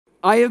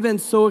I have been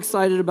so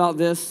excited about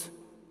this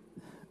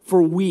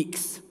for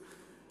weeks.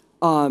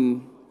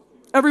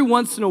 Every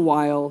once in a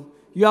while,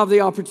 you have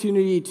the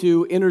opportunity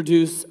to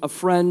introduce a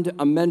friend,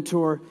 a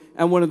mentor,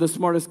 and one of the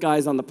smartest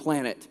guys on the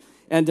planet.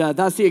 And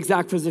that's the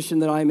exact position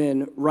that I'm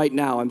in right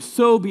now. I'm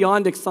so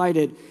beyond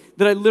excited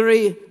that I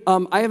literally,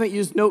 I haven't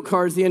used note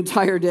cards the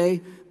entire day,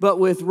 but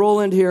with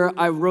Roland here,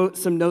 I wrote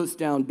some notes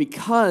down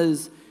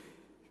because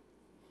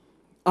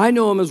I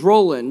know him as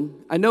Roland.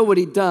 I know what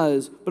he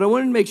does, but I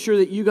wanted to make sure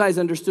that you guys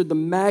understood the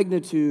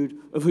magnitude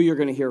of who you're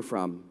going to hear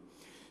from.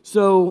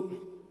 So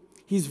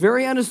he's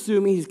very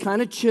unassuming. He's kind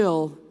of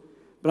chill,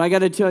 but I got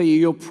to tell you,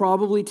 you'll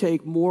probably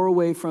take more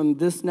away from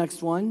this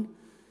next one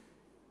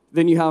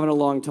than you have in a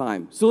long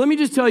time. So let me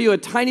just tell you a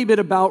tiny bit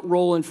about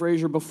Roland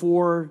Frasier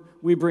before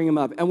we bring him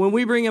up. And when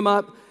we bring him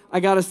up,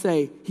 I got to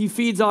say, he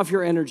feeds off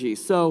your energy.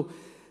 So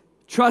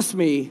trust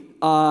me,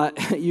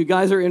 you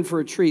guys are in for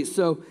a treat.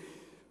 So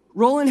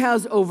Roland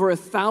has over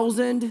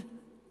 1,000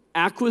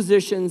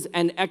 acquisitions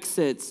and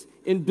exits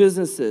in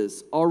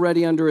businesses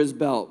already under his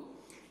belt.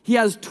 He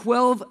has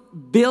 $12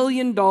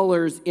 billion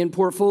in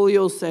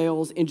portfolio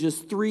sales in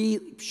just 3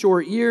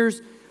 short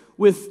years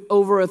with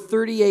over a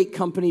 38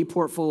 company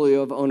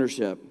portfolio of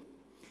ownership.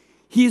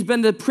 He's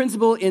been the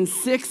principal in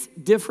 6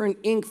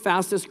 different Inc.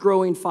 fastest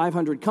growing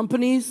 500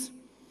 companies.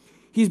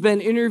 He's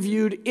been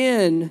interviewed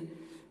in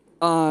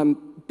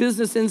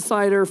Business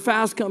Insider,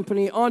 Fast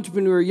Company,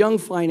 Entrepreneur, Young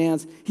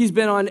Finance. He's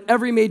been on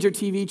every major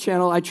TV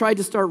channel. I tried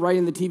to start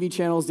writing the TV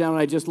channels down,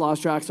 and I just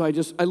lost track. So I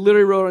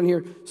literally wrote on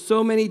here,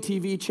 so many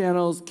TV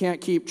channels,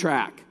 can't keep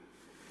track.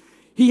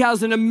 He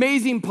has an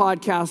amazing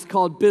podcast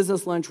called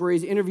Business Lunch, where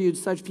he's interviewed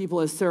such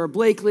people as Sarah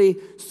Blakely,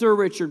 Sir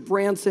Richard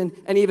Branson,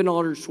 and even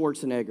Arnold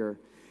Schwarzenegger.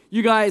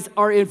 You guys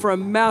are in for a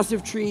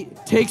massive treat.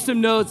 Take some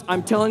notes.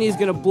 I'm telling you, he's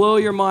going to blow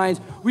your minds.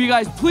 Will you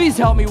guys please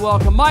help me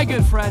welcome my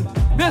good friend,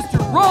 Mr.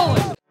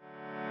 Roland?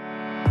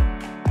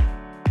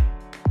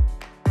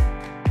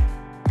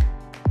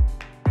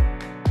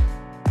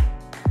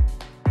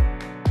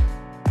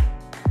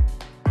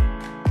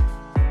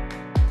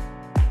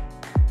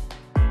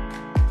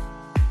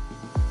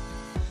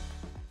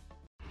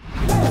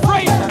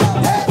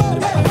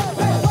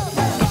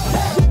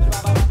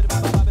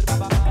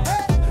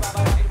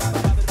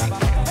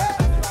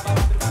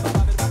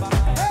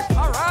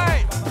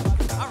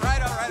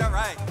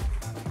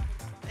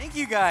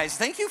 Guys,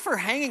 thank you for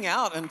hanging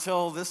out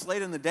until this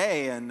late in the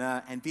day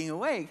and being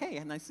awake. Hey,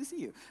 nice to see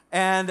you.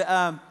 And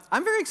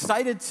I'm very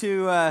excited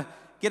to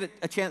get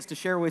a chance to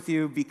share with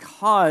you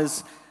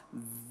because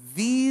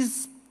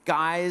these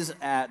guys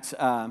at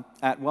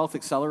Wealth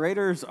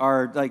Accelerators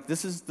are like,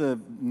 this is the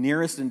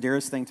nearest and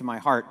dearest thing to my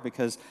heart,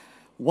 because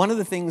one of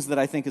the things that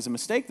I think is a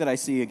mistake that I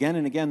see again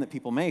and again that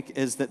people make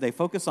is that they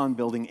focus on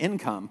building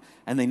income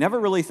and they never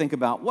really think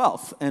about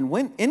wealth. And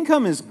when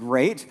income is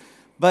great,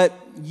 but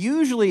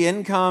usually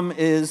income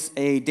is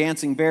a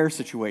dancing bear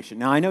situation.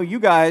 Now, I know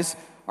you guys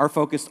are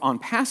focused on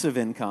passive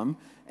income,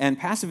 and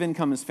passive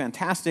income is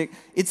fantastic.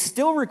 It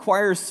still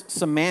requires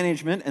some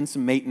management and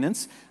some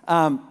maintenance,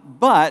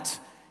 but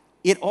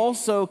it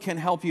also can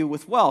help you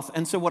with wealth.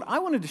 And so what I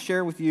wanted to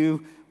share with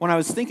you when I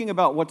was thinking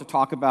about what to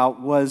talk about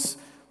was,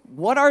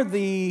 what are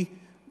the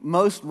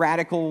most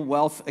radical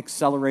wealth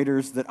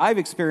accelerators that I've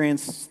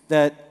experienced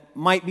that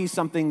might be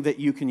something that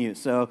you can use?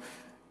 So,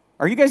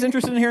 are you guys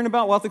interested in hearing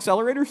about Wealth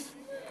Accelerators?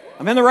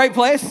 I'm in the right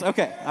place?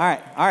 Okay, all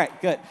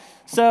right, good.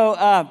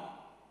 So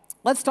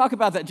let's talk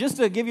about that. Just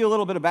to give you a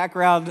little bit of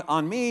background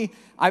on me,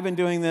 I've been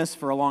doing this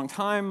for a long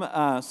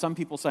time. Some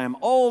people say I'm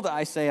old.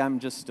 I say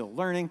I'm just still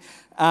learning.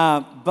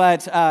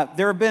 But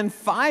there have been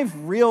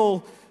 5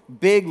 real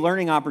big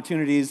learning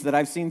opportunities that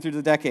I've seen through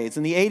the decades.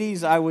 In the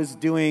 80s, I was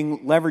doing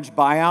leveraged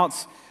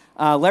buyouts.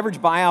 Leveraged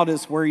buyout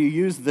is where you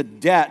use the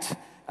debt,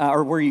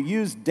 or where you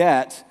use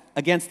debt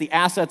against the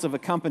assets of a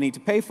company to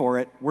pay for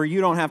it, where you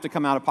don't have to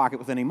come out of pocket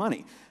with any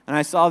money. And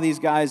I saw these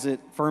guys at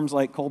firms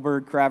like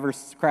Kohlberg,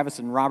 Kravis,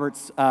 and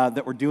Roberts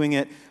that were doing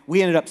it.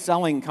 We ended up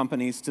selling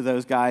companies to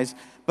those guys,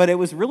 but it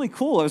was really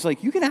cool. I was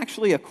like, you can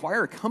actually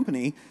acquire a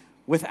company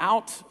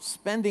without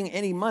spending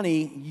any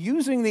money,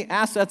 using the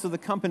assets of the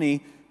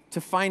company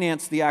to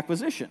finance the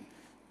acquisition.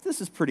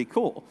 This is pretty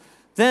cool.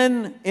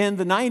 Then in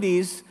the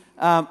 90s,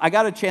 I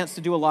got a chance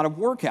to do a lot of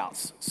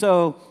workouts.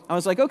 So I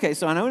was like, okay,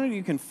 so I know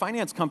you can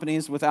finance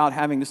companies without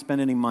having to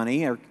spend any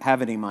money or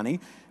have any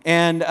money.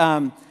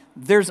 And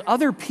there's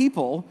other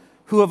people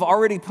who have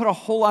already put a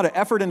whole lot of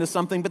effort into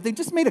something, but they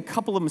just made a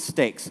couple of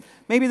mistakes.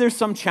 Maybe there's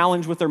some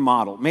challenge with their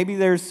model. Maybe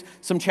there's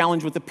some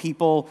challenge with the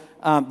people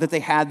that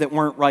they had that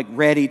weren't like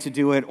ready to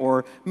do it,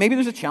 or maybe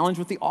there's a challenge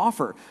with the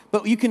offer.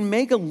 But you can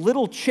make a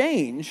little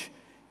change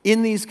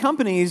in these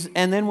companies,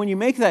 and then when you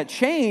make that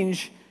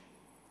change,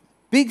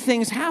 big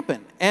things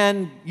happen,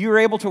 and you're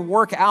able to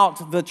work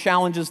out the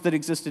challenges that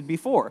existed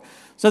before.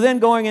 So then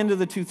going into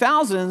the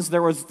 2000s,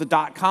 there was the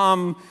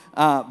dot-com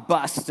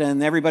bust,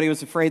 and everybody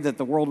was afraid that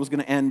the world was going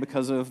to end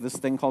because of this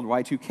thing called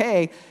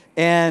Y2K,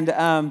 and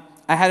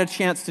I had a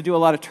chance to do a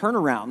lot of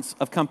turnarounds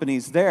of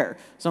companies there.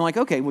 So I'm like,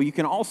 okay, well, you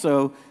can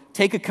also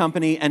take a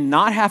company and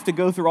not have to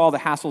go through all the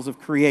hassles of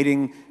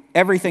creating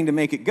everything to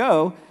make it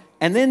go,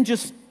 and then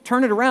just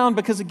turn it around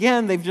because,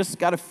 again, they've just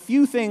got a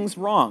few things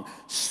wrong.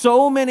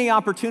 So many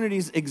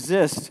opportunities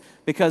exist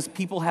because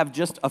people have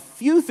just a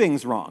few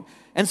things wrong.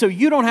 And so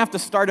you don't have to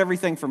start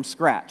everything from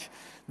scratch.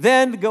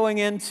 Then going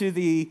into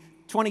the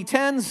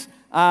 2010s,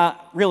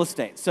 real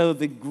estate. So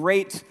the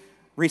great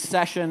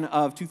recession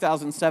of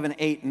 2007,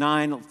 8,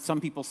 9. Some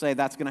people say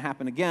that's going to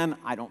happen again.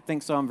 I don't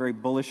think so. I'm very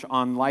bullish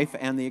on life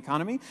and the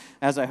economy,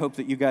 as I hope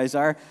that you guys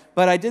are.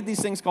 But I did these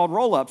things called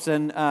roll-ups,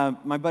 and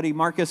my buddy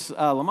Marcus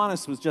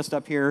Lamanis was just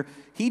up here.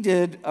 He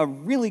did a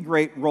really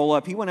great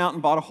roll-up. He went out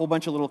and bought a whole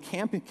bunch of little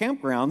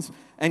campgrounds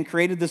and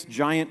created this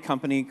giant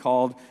company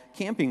called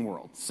Camping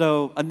World.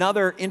 So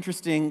another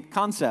interesting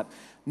concept.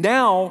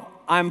 Now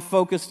I'm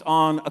focused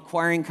on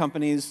acquiring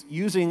companies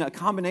using a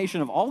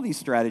combination of all these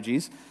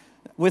strategies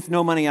with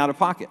no money out of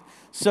pocket.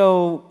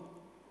 So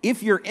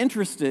if you're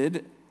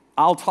interested,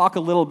 I'll talk a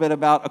little bit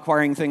about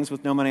acquiring things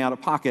with no money out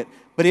of pocket.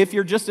 But if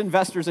you're just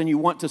investors and you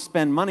want to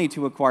spend money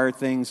to acquire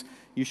things,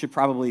 you should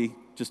probably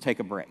just take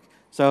a break.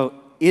 So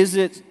is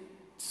it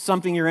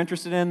something you're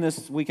interested in,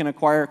 this we can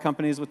acquire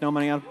companies with no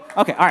money out of?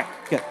 Okay, all right,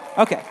 good.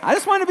 Okay, I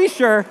just wanted to be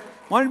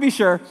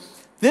sure.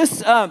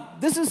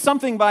 This is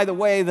something, by the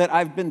way, that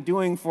I've been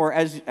doing for,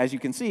 as you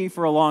can see,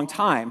 for a long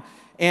time.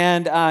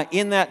 And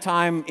in that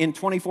time, in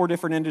 24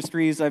 different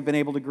industries, I've been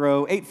able to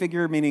grow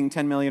 8-figure, meaning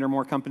 10 million or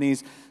more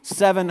companies,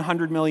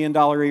 $700 million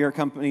a year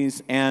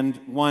companies, and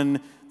one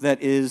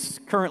that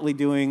is currently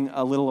doing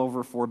a little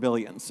over $4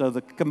 billion. So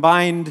the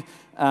combined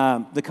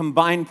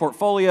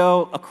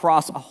portfolio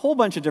across a whole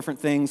bunch of different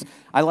things.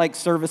 I like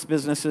service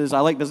businesses. I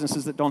like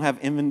businesses that don't have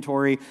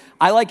inventory.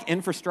 I like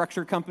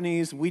infrastructure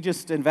companies. We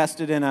just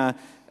invested in a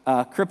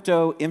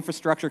crypto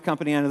infrastructure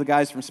company. I know the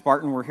guys from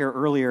Spartan were here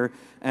earlier,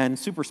 and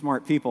super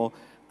smart people.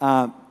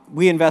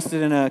 We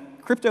invested in a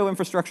crypto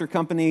infrastructure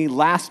company.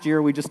 Last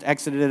year, we just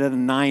exited it at a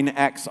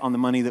 9x on the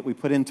money that we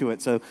put into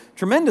it. So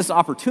tremendous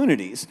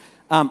opportunities.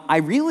 I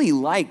really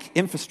like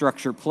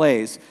infrastructure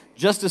plays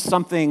just as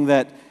something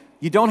that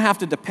you don't have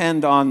to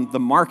depend on the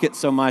market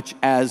so much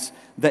as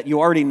that you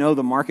already know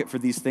the market for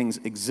these things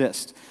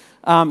exist.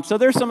 So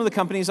there's some of the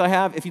companies I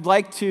have. If you'd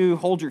like to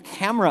hold your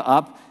camera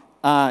up,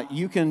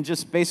 you can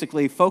just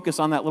basically focus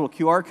on that little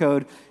QR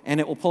code,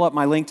 and it will pull up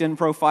my LinkedIn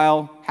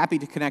profile. Happy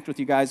to connect with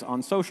you guys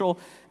on social.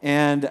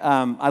 And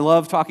I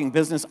love talking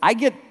business. I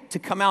get to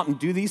come out and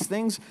do these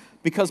things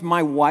because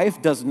my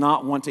wife does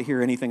not want to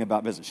hear anything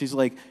about business. She's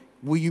like,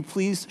 will you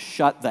please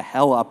shut the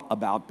hell up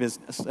about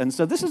business? And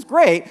so this is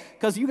great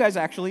because you guys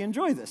actually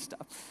enjoy this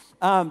stuff.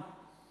 Now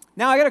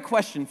I got a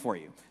question for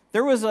you.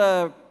 There was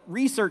a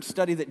research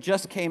study that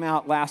just came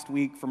out last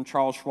week from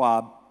Charles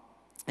Schwab,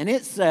 and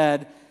it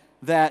said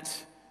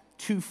that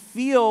to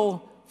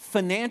feel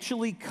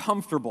financially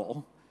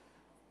comfortable,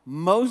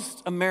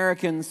 most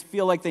Americans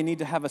feel like they need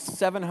to have a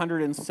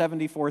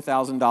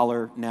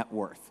 $774,000 net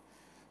worth.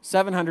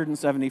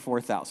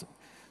 $774,000.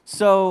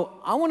 So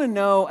I want to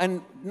know,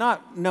 and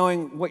not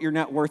knowing what your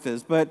net worth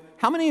is, but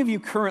how many of you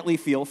currently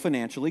feel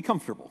financially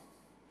comfortable?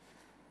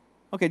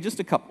 Okay, just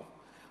a couple.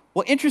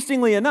 Well,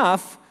 interestingly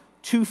enough,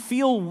 to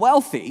feel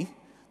wealthy,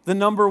 the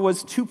number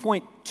was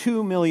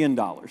 $2.2 million.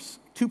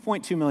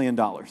 $2.2 million.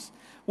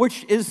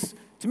 Which is,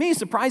 to me,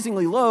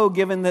 surprisingly low,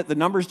 given that the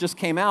numbers just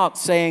came out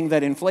saying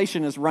that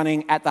inflation is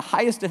running at the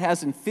highest it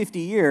has in 50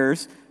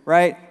 years,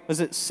 right? Was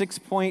it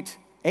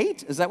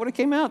 6.8? Is that what it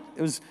came out?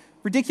 It was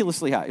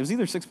ridiculously high. It was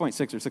either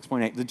 6.6 or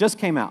 6.8. It just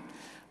came out.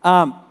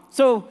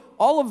 So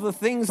all of the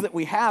things that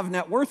we have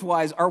net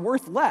worth-wise are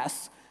worth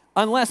less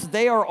unless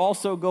they are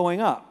also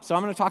going up. So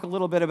I'm going to talk a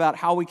little bit about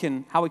how we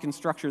can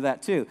structure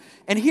that too.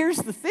 And here's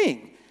the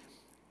thing,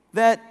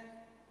 that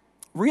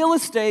real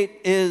estate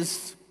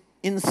is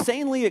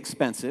insanely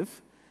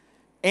expensive,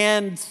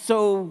 and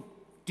so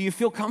do you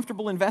feel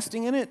comfortable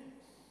investing in it?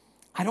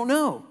 I don't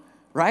know,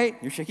 right?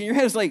 You're shaking your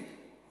head. It's like,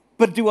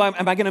 but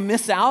am I going to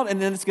miss out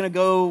and then it's going to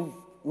go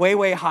way,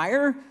 way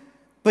higher?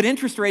 But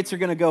interest rates are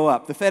going to go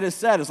up. The Fed has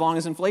said as long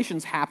as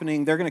inflation's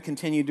happening, they're going to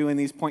continue doing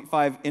these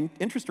 0.5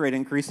 interest rate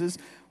increases,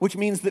 which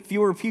means that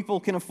fewer people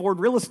can afford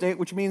real estate,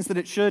 which means that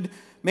it should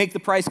make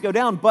the price go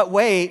down. But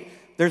wait,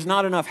 there's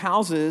not enough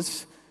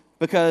houses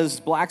because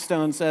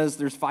Blackstone says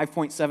there's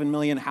 5.7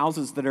 million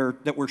houses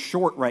that we're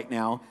short right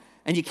now,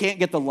 and you can't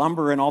get the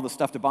lumber and all the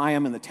stuff to buy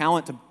them, and the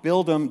talent to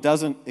build them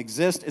doesn't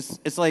exist.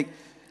 It's like,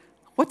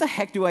 what the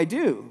heck do I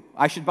do?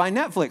 I should buy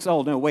Netflix.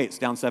 Oh, no, wait, it's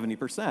down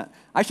 70%.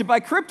 I should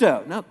buy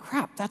crypto. No,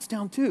 crap, that's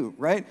down too,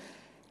 right?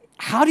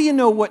 How do you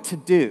know what to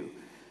do?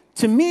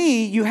 To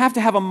me, you have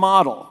to have a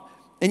model,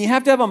 and you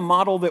have to have a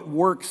model that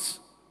works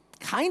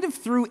kind of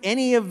through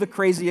any of the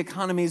crazy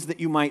economies that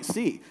you might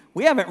see.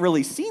 We haven't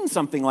really seen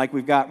something like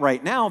we've got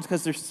right now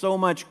because there's so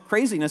much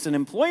craziness, and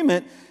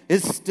employment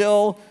is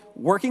still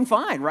working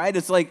fine, right?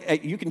 It's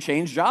like you can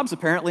change jobs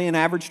apparently and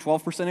average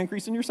 12%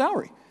 increase in your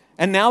salary.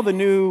 And now the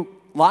new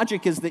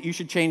logic is that you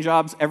should change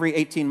jobs every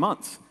 18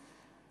 months.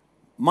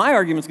 My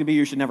argument's going to be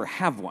you should never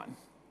have one.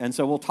 And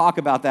so we'll talk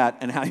about that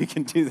and how you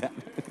can do that.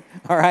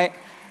 All right?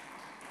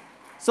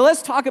 So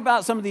let's talk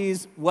about some of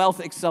these wealth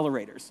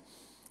accelerators.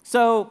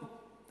 So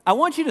I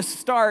want you to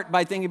start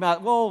by thinking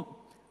about, well,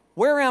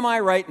 where am I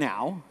right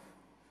now,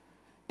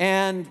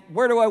 and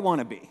where do I want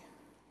to be?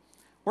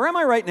 Where am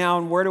I right now,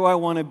 and where do I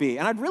want to be?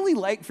 And I'd really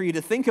like for you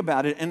to think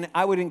about it, and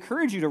I would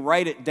encourage you to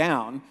write it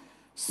down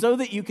so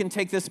that you can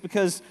take this,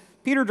 because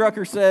Peter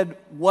Drucker said,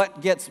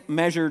 what gets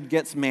measured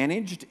gets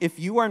managed. If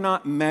you are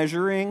not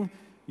measuring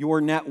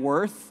your net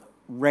worth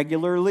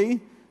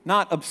regularly,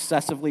 not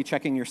obsessively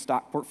checking your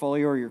stock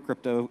portfolio or your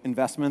crypto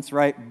investments,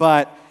 right?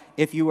 But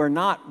if you are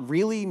not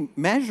really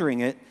measuring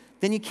it,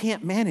 then you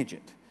can't manage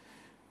it.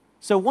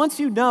 So once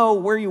you know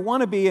where you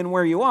want to be and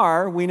where you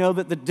are, we know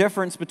that the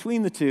difference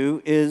between the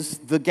two is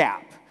the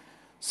gap.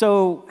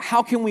 So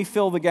how can we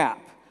fill the gap?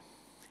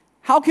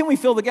 How can we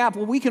fill the gap?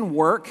 Well, we can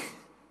work,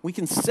 we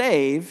can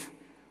save,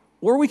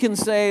 or we can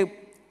say,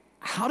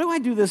 how do I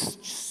do this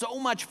so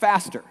much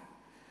faster?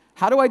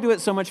 How do I do it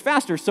so much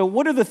faster? So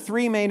what are the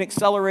three main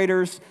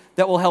accelerators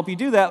that will help you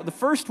do that? The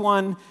first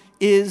one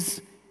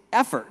is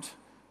effort,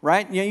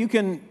 right? You know, you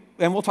can,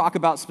 and we'll talk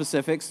about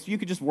specifics, you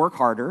could just work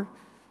harder.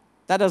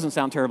 That doesn't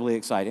sound terribly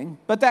exciting,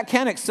 but that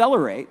can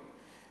accelerate.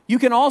 You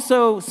can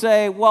also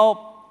say,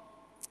 well,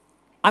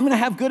 I'm going to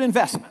have good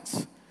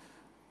investments,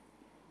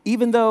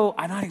 even though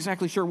I'm not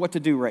exactly sure what to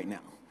do right now.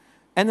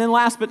 And then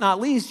last but not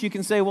least, you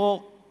can say,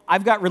 well,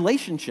 I've got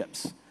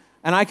relationships,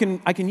 and I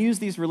can use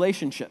these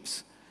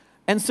relationships.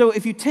 And so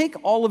if you take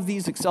all of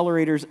these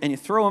accelerators and you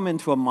throw them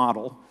into a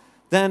model,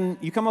 then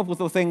you come up with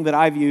a thing that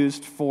I've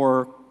used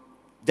for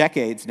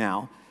decades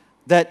now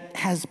that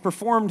has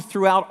performed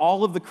throughout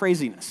all of the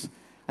craziness.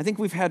 I think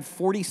we've had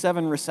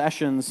 47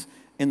 recessions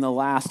in the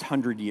last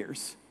 100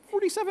 years.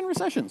 47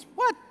 recessions.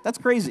 What? That's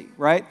crazy,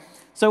 right?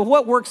 So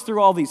what works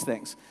through all these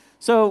things?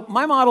 So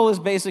my model is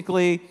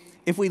basically,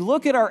 if we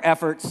look at our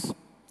efforts,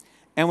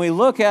 and we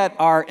look at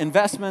our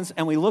investments,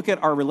 and we look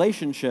at our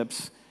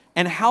relationships,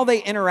 and how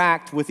they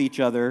interact with each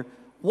other,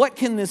 what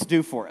can this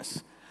do for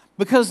us?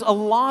 Because a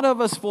lot of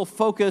us will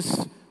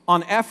focus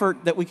on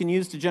effort that we can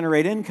use to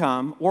generate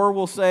income, or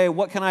we'll say,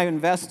 what can I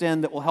invest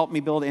in that will help me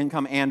build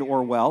income and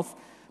or wealth?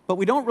 But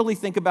we don't really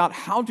think about,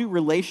 how do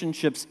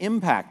relationships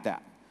impact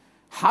that?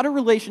 How do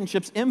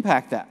relationships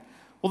impact that?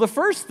 Well, the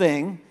first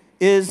thing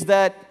is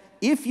that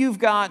if you've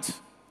got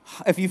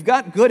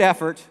good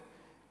effort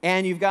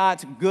and you've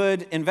got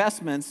good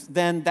investments,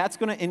 then that's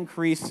going to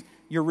increase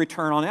your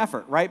return on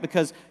effort, right?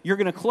 Because you're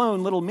going to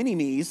clone little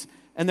mini-me's,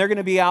 and they're going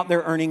to be out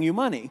there earning you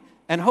money.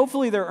 And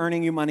hopefully they're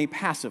earning you money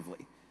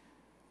passively.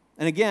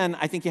 And again,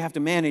 I think you have to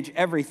manage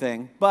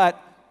everything,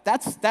 but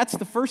that's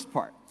the first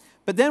part.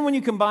 But then when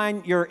you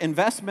combine your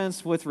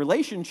investments with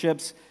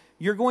relationships,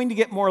 you're going to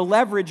get more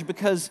leverage,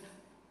 because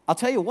I'll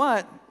tell you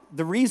what,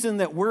 the reason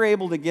that we're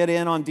able to get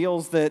in on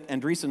deals that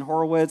Andreessen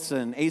Horowitz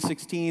and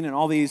A16 and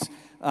all these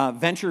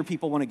venture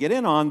people want to get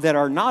in on that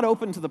are not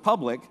open to the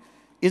public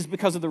is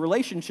because of the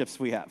relationships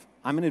we have.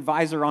 I'm an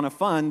advisor on a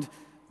fund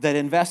that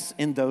invests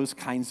in those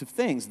kinds of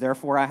things.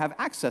 Therefore, I have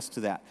access to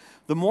that.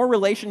 The more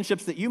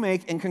relationships that you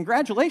make, and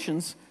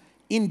congratulations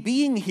in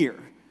being here,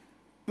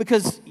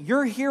 because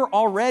you're here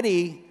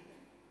already,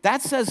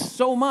 that says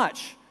so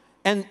much.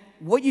 And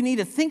what you need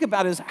to think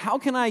about is, how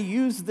can I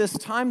use this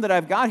time that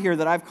I've got here,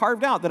 that I've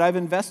carved out, that I've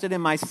invested in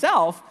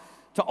myself,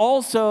 to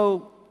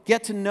also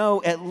get to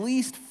know at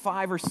least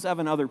 5 or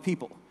 7 other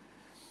people?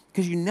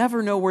 Because you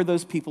never know where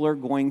those people are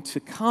going to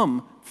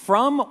come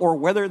from, or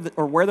where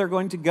they're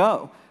going to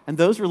go. And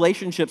those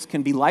relationships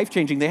can be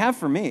life-changing. They have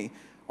for me.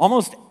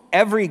 Almost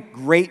every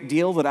great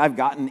deal that I've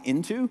gotten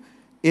into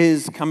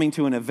is coming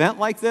to an event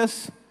like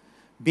this,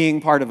 being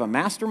part of a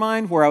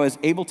mastermind where I was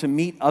able to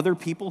meet other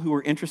people who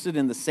were interested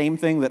in the same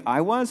thing that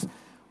I was,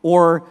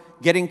 or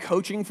getting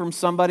coaching from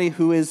somebody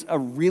who is a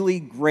really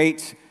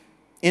great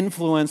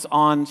influence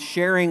on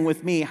sharing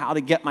with me how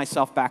to get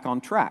myself back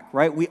on track,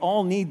 right? We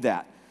all need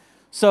that.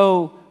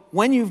 So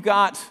when you've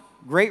got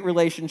great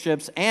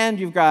relationships and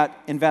you've got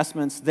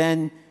investments,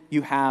 then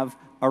you have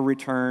a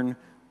return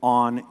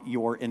on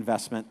your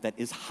investment that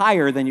is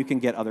higher than you can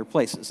get other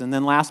places. And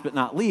then last but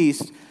not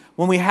least,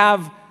 when we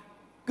have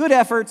good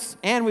efforts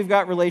and we've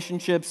got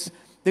relationships,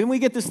 then we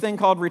get this thing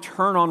called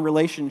return on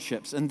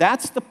relationships. And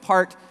that's the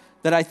part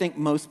that I think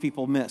most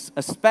people miss,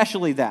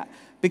 especially that,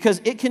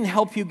 because it can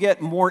help you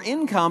get more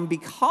income,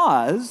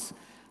 because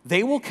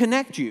they will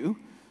connect you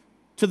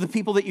to the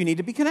people that you need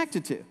to be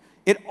connected to.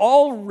 It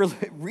all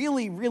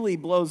really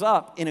blows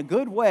up in a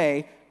good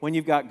way when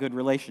you've got good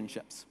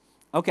relationships.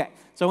 Okay,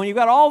 so when you've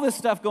got all this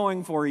stuff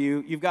going for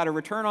you, you've got a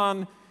return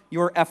on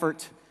your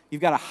effort, you've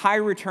got a high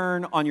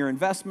return on your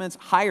investments,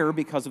 higher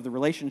because of the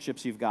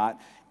relationships you've got,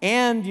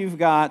 and you've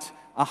got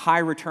a high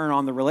return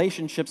on the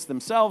relationships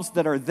themselves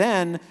that are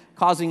then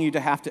causing you to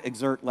have to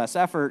exert less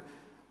effort.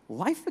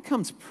 Life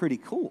becomes pretty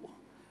cool.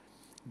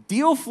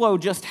 Deal flow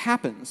just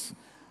happens.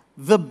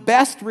 The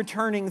best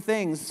returning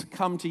things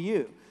come to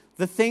you.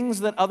 The things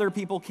that other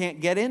people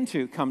can't get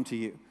into come to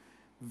you.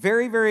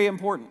 Very, very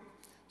important.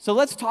 So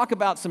let's talk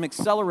about some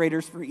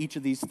accelerators for each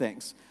of these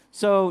things.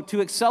 So to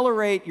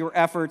accelerate your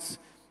efforts,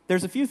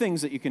 there's a few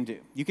things that you can do.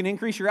 You can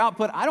increase your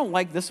output. I don't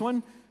like this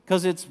one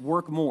because it's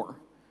work more.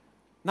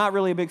 Not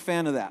really a big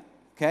fan of that,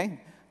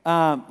 okay?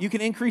 You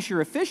can increase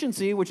your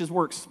efficiency, which is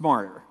work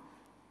smarter.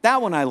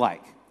 That one I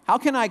like. How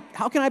can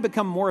I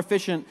become more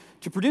efficient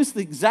to produce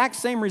the exact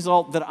same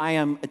result that I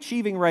am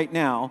achieving right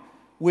now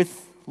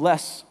with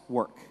less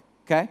work,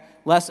 okay?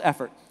 Less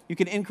effort. You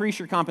can increase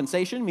your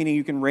compensation, meaning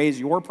you can raise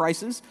your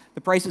prices,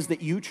 the prices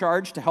that you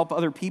charge to help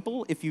other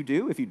people if you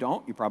do. If you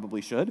don't, you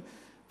probably should.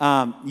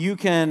 You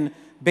can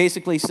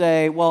basically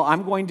say, well,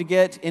 I'm going to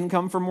get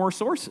income from more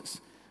sources.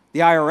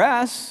 The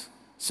IRS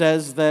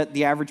says that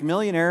the average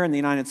millionaire in the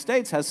United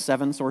States has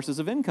 7 sources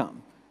of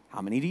income.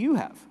 How many do you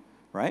have,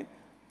 right?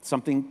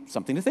 Something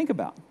to think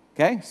about,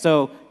 okay?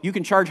 So you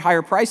can charge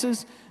higher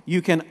prices.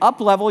 You can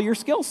up-level your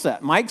skill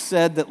set. Mike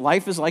said that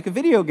life is like a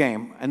video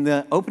game in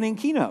the opening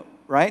keynote,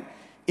 right?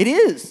 It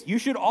is. You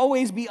should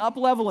always be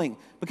up-leveling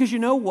because you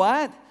know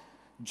what?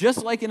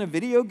 Just like in a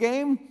video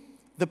game,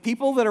 the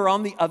people that are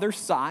on the other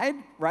side,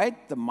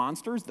 right? The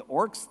monsters, the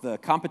orcs, the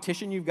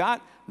competition you've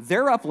got,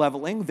 they're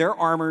up-leveling. Their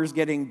armor's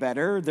getting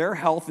better. Their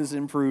health is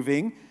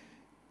improving.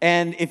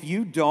 And if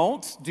you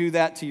don't do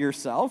that to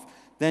yourself,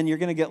 then you're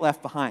going to get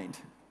left behind.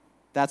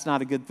 That's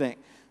not a good thing.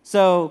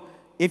 So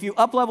if you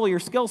up-level your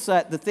skill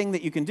set, the thing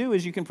that you can do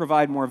is you can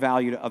provide more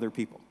value to other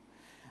people.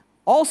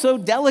 Also,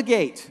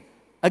 delegate.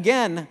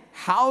 Again,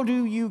 how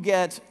do you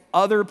get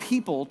other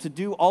people to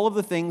do all of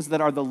the things that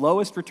are the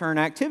lowest return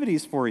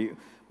activities for you?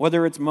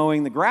 Whether it's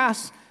mowing the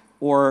grass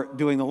or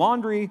doing the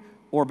laundry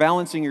or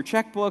balancing your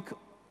checkbook,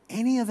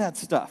 any of that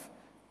stuff.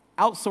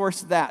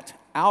 Outsource that.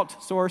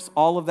 Outsource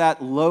all of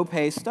that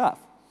low-pay stuff.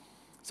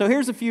 So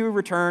here's a few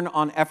return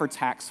on efforts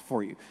hacks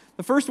for you.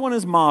 The first one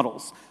is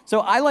models.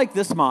 So I like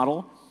this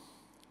model.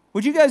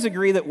 Would you guys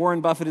agree that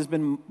Warren Buffett has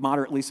been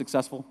moderately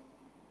successful?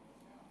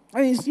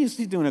 I mean, he's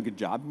doing a good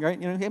job, right?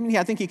 You know, I mean,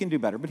 I think he can do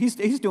better, but he's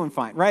doing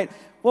fine, right?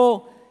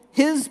 Well,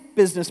 his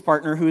business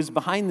partner, who is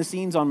behind the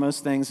scenes on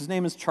most things, his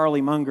name is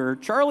Charlie Munger.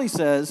 Charlie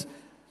says,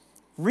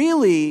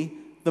 really,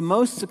 the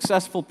most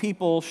successful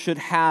people should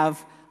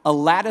have a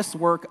lattice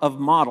work of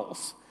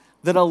models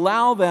that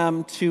allow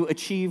them to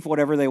achieve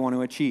whatever they want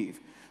to achieve.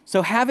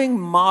 So having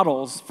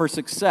models for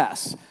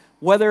success,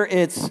 whether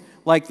it's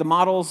like the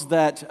models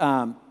that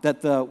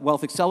the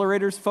Wealth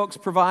Accelerators folks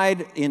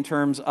provide in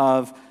terms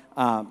of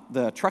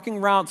the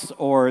trucking routes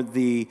or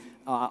the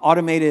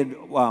automated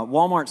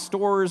Walmart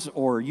stores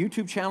or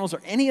YouTube channels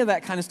or any of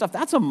that kind of stuff,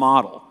 that's a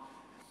model.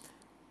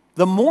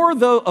 The more,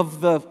 though,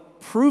 of the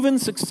proven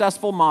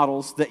successful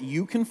models that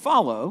you can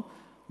follow,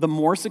 the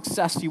more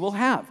success you will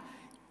have.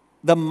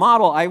 The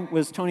model,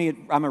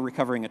 I'm a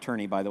recovering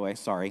attorney, by the way,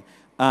 sorry.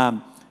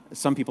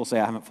 Some people say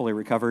I haven't fully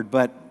recovered,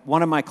 but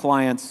one of my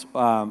clients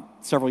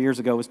several years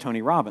ago was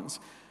Tony Robbins.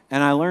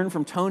 And I learned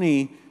from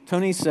Tony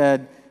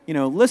said, you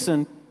know,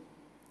 listen,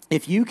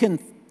 if you can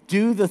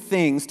do the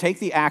things, take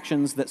the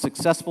actions that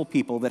successful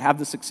people that have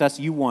the success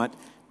you want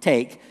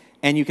take,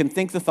 and you can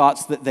think the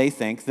thoughts that they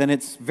think, then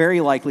it's very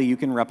likely you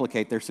can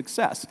replicate their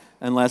success,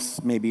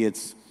 unless maybe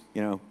it's,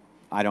 you know,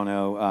 I don't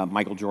know,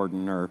 Michael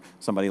Jordan or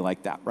somebody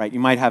like that, right? You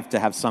might have to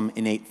have some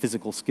innate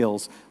physical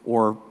skills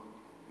or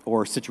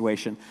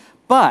situation.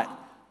 But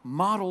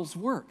models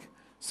work.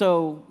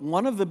 So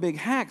one of the big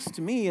hacks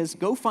to me is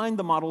go find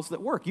the models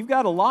that work. You've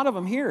got a lot of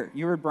them here.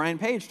 You heard Brian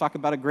Page talk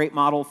about a great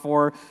model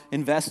for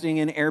investing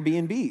in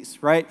Airbnbs,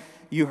 right?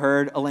 You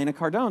heard Elena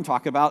Cardone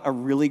talk about a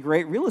really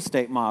great real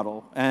estate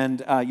model,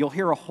 and you'll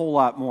hear a whole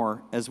lot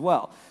more as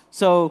well.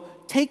 So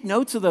take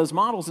notes of those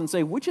models and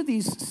say, which of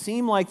these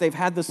seem like they've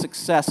had the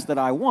success that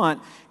I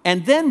want,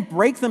 and then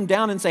break them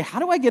down and say, how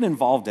do I get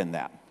involved in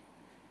that?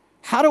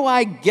 How do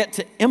I get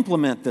to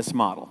implement this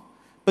model?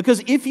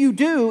 Because if you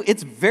do,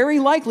 it's very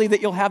likely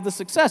that you'll have the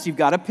success. You've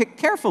got to pick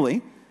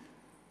carefully.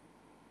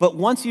 But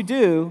once you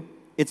do,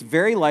 it's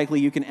very likely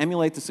you can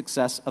emulate the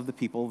success of the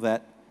people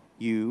that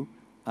you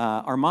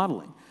are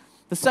modeling.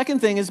 The second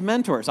thing is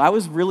mentors. I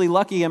was really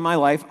lucky in my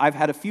life. I've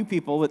had a few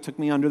people that took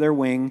me under their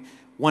wing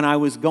when I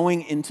was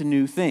going into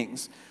new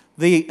things.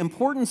 The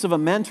importance of a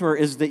mentor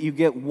is that you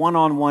get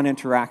one-on-one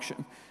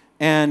interaction.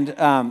 And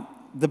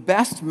the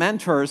best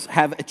mentors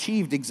have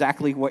achieved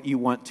exactly what you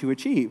want to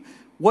achieve.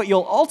 What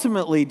you'll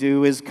ultimately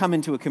do is come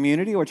into a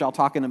community, which I'll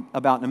talk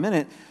about in a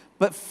minute,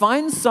 but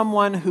find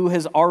someone who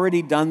has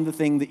already done the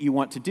thing that you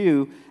want to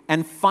do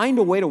and find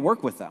a way to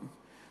work with them.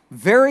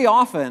 Very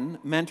often,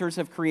 mentors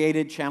have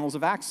created channels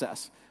of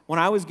access. When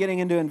I was getting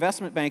into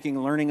investment banking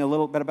and learning a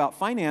little bit about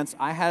finance,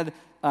 I had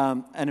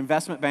an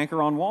investment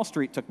banker on Wall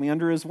Street took me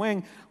under his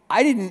wing.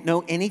 I didn't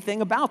know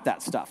anything about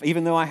that stuff,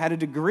 even though I had a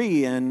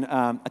degree in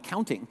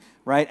accounting,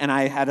 right? And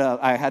I had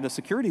a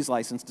securities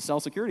license to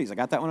sell securities. I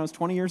got that when I was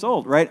 20 years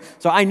old, right?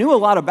 So I knew a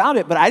lot about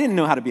it, but I didn't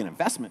know how to be an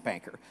investment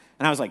banker.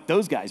 And I was like,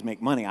 those guys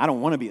make money. I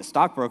don't want to be a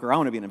stockbroker. I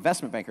want to be an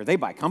investment banker. They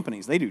buy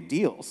companies. They do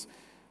deals.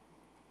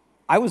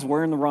 I was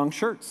wearing the wrong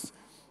shirts.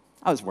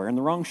 I was wearing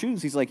the wrong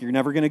shoes. He's like, you're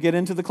never going to get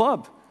into the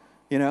club,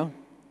 you know?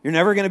 You're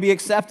never going to be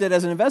accepted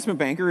as an investment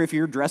banker if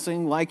you're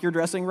dressing like you're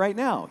dressing right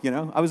now. You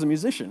know, I was a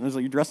musician. I was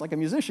like, you dress like a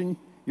musician,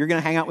 you're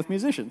going to hang out with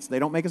musicians. They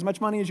don't make as much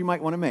money as you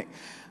might want to make.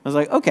 I was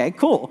like, okay,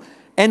 cool.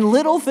 And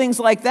little things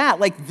like that,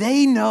 like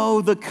they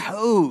know the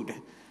code.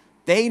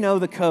 They know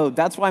the code.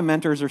 That's why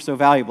mentors are so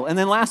valuable. And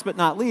then last but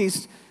not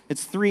least,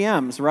 it's 3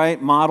 M's,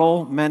 right?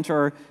 Model,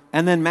 mentor,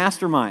 and then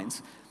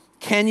masterminds.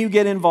 Can you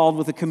get involved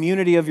with a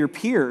community of your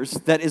peers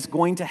that is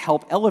going to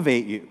help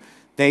elevate you?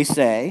 They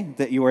say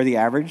that you are the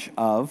average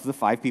of the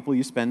 5 people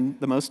you spend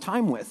the most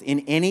time with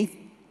in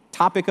any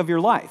topic of your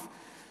life.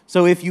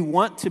 So if you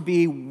want to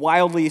be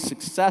wildly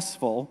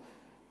successful,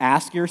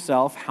 ask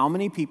yourself, how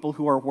many people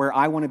who are where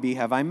I want to be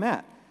have I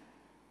met?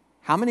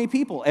 How many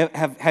people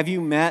have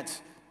you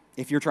met?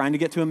 If you're trying to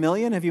get to 1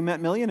 million, have you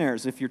met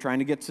millionaires? If you're trying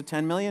to get to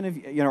 10 million,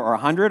 or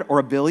 100 or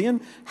 1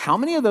 billion, how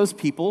many of those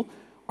people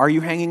are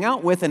you hanging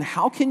out with, and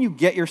how can you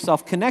get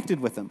yourself connected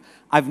with them?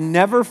 I've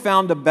never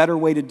found a better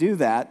way to do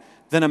that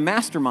than a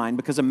mastermind,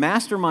 because a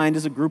mastermind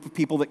is a group of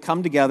people that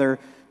come together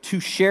to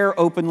share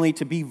openly,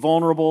 to be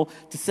vulnerable,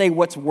 to say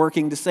what's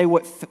working, to say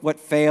what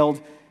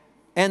failed,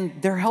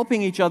 and they're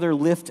helping each other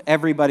lift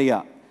everybody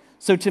up.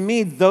 So to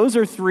me, those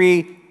are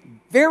 3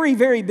 very,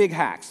 very big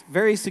hacks,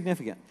 very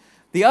significant.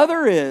 The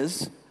other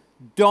is,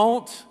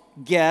 don't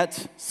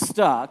get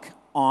stuck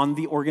on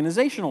the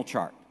organizational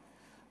chart.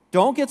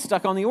 Don't get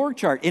stuck on the org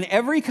chart. In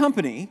every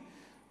company,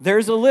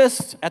 there's a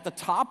list. At the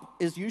top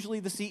is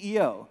usually the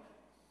CEO.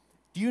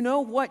 Do you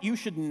know what you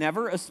should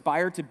never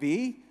aspire to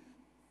be?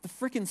 The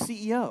freaking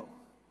CEO.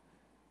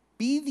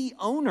 Be the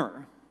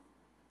owner.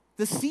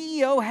 The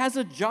CEO has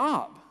a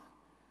job.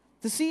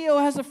 The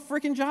CEO has a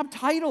freaking job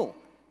title.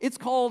 It's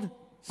called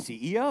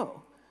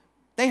CEO.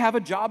 They have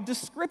a job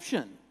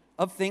description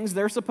of things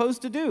they're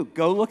supposed to do.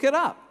 Go look it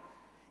up.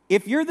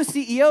 If you're the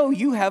CEO,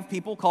 you have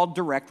people called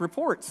direct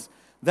reports.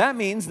 That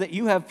means that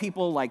you have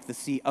people like the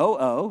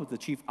COO, the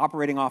Chief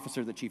Operating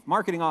Officer, the Chief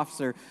Marketing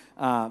Officer,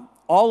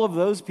 all of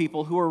those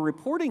people who are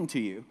reporting to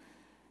you,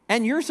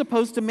 and you're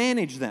supposed to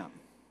manage them.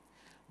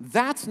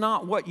 That's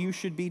not what you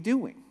should be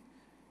doing.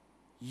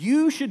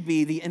 You should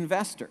be the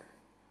investor.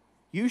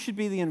 You should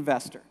be the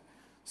investor.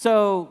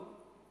 So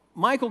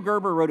Michael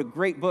Gerber wrote a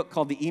great book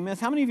called The E-Myth.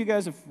 How many of you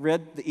guys have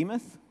read The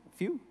E-Myth? A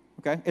few?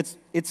 Okay.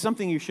 It's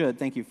something you should.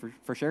 Thank you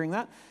for sharing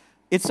that.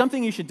 It's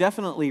something you should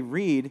definitely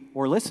read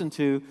or listen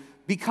to,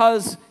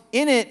 because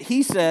in it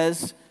he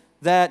says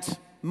that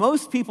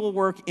most people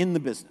work in the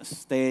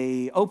business.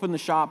 They open the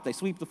shop, they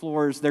sweep the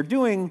floors,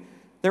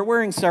 they're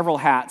wearing several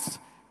hats,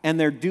 and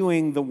they're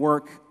doing the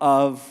work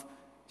of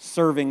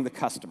serving the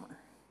customer.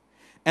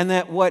 And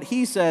that what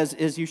he says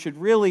is you should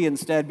really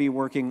instead be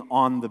working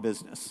on the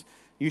business.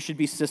 You should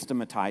be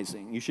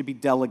systematizing, you should be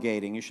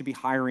delegating, you should be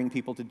hiring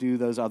people to do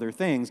those other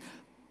things.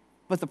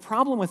 But the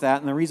problem with that,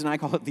 and the reason I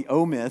call it the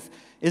O-myth,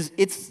 is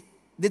it's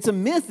a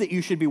myth that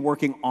you should be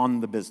working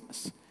on the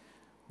business.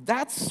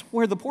 That's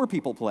where the poor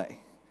people play,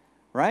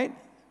 right?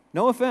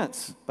 No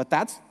offense, but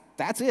that's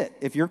it.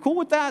 If you're cool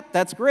with that,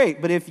 that's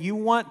great. But if you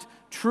want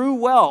true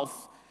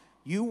wealth,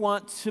 you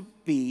want to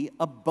be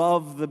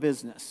above the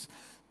business.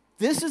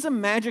 This is a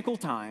magical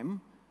time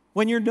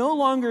when you're no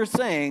longer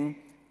saying,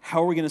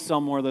 how are we going to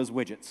sell more of those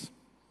widgets?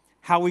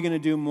 How are we going to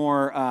do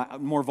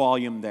more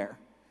volume there?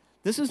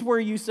 This is where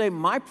you say,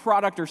 my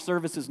product or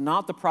service is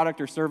not the product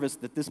or service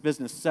that this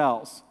business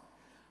sells.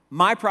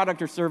 My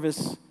product or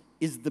service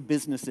is the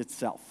business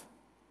itself.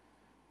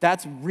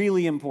 That's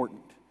really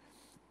important.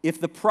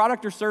 If the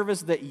product or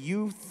service that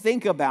you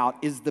think about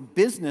is the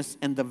business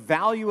and the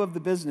value of the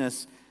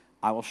business,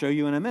 I will show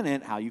you in a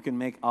minute how you can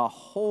make a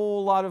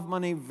whole lot of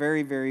money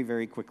very, very,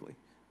 very quickly.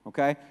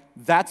 Okay?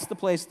 That's the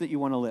place that you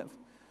want to live.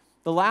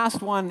 The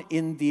last one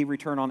in the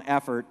return on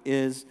effort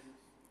is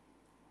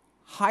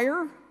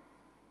hire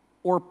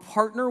or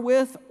partner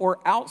with or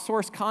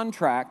outsource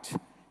contract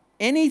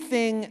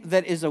anything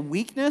that is a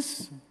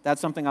weakness.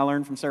 That's something I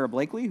learned from Sarah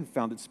Blakely, who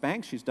founded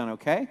Spanx. She's done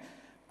okay.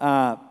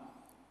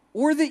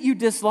 Or that you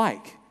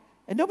dislike.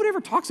 And nobody ever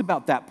talks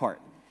about that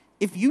part.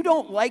 If you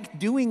don't like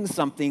doing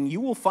something,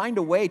 you will find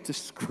a way to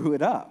screw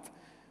it up.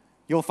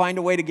 You'll find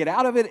a way to get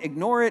out of it,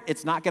 ignore it.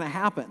 It's not going to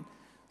happen.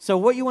 So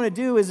what you want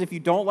to do is, if you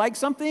don't like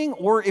something,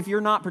 or if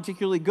you're not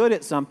particularly good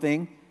at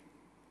something,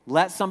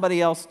 let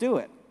somebody else do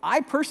it.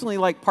 I personally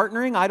like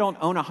partnering. I don't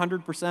own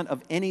 100%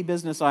 of any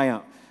business I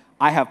own.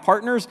 I have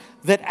partners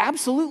that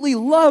absolutely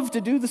love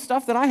to do the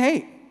stuff that I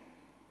hate.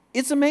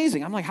 It's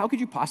amazing. I'm like, how could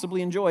you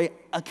possibly enjoy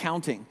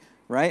accounting,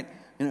 right?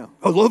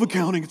 I love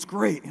accounting. It's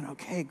great.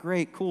 Okay,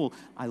 great, cool.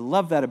 I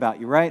love that about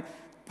you, right?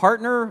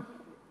 Partner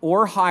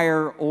or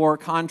hire or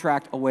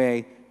contract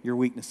away your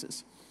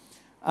weaknesses.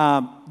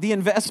 The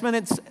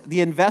investment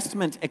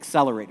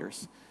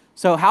accelerators.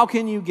 So how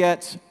can you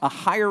get a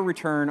higher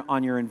return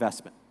on your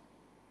investment?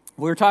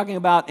 We're talking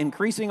about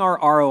increasing our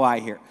ROI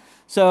here.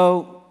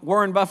 So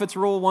Warren Buffett's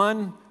rule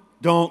 1,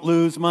 don't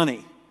lose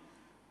money.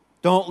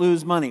 Don't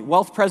lose money.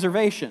 Wealth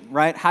preservation,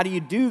 right? How do you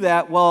do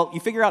that? Well, you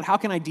figure out, how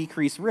can I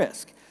decrease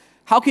risk?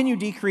 How can you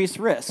decrease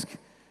risk?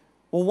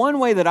 Well, one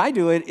way that I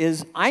do it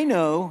is, I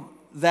know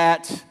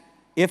that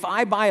if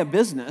I buy a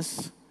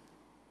business,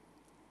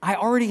 I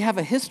already have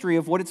a history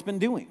of what it's been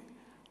doing.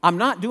 I'm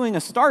not doing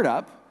a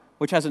startup,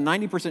 which has a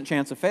 90%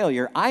 chance of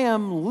failure. I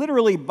am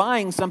literally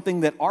buying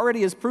something that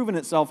already has proven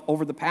itself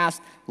over the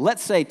past,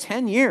 let's say,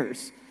 10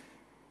 years,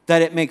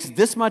 that it makes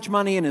this much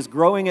money and is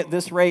growing at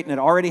this rate and it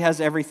already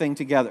has everything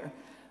together.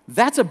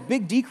 That's a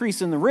big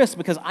decrease in the risk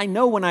because I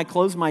know when I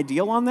close my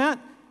deal on that,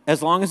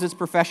 as long as it's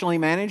professionally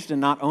managed and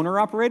not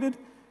owner-operated,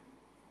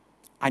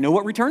 I know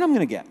what return I'm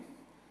going to get.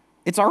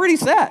 It's already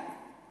set.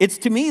 It's,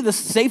 to me, the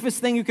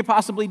safest thing you could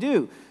possibly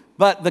do.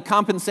 But the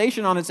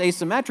compensation on it's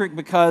asymmetric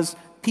because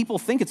people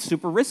think it's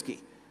super risky.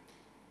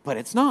 But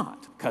it's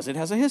not, because it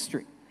has a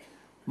history.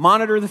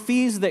 Monitor the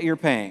fees that you're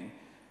paying.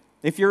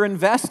 If you're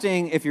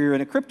investing, if you're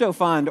in a crypto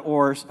fund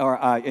or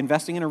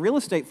investing in a real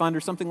estate fund or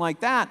something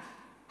like that,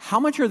 how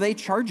much are they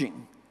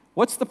charging?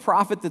 What's the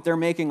profit that they're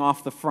making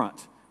off the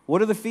front?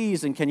 What are the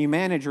fees, and can you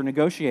manage or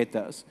negotiate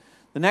those?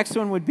 The next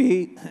one would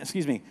be,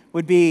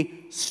 would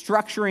be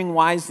structuring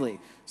wisely.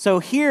 So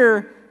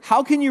here,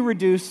 how can you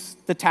reduce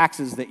the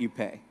taxes that you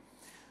pay?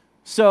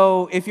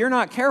 So if you're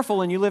not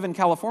careful and you live in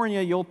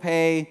California, you'll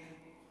pay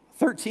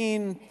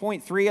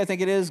 13.3, I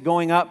think it is,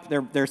 going up.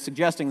 They're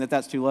suggesting that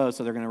that's too low,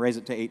 so they're going to raise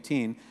it to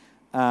 18.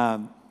 You're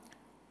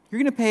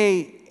going to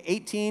pay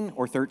 18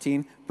 or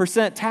 13%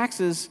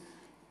 taxes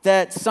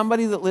that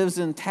somebody that lives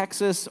in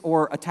Texas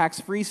or a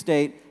tax-free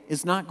state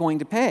is not going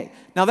to pay.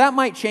 Now, that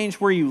might change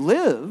where you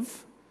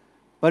live,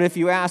 but if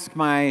you ask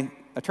my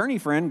attorney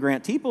friend,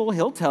 Grant Teeple,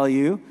 he'll tell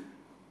you,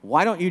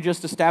 why don't you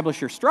just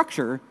establish your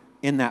structure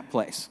in that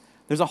place?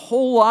 There's a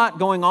whole lot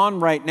going on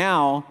right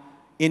now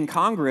in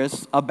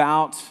Congress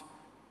about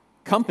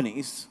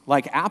companies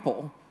like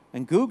Apple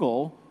and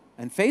Google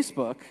and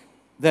Facebook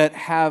that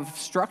have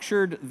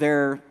structured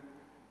their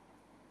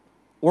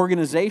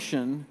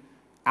organization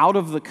out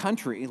of the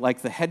country,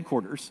 like the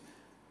headquarters,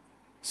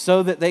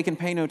 so that they can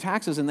pay no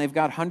taxes, and they've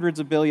got hundreds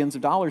of billions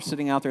of dollars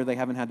sitting out there they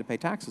haven't had to pay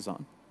taxes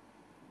on.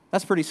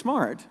 That's pretty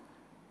smart,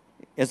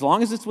 as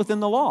long as it's within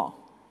the law,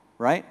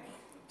 right?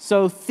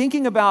 So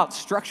thinking about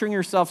structuring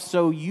yourself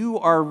so you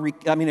are,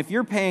 if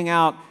you're paying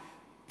out,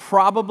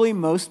 probably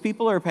most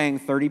people are paying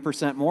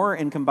 30% more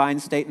in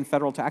combined state and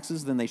federal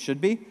taxes than they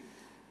should be.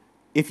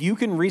 If you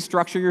can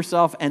restructure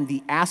yourself and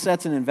the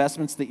assets and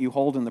investments that you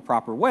hold in the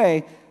proper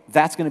way,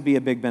 that's going to be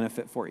a big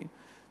benefit for you.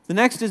 The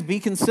next is be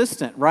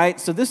consistent, right?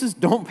 So this is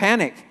don't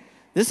panic.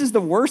 This is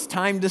the worst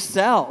time to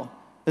sell.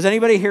 Has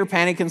anybody here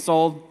panicked and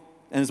sold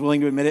and is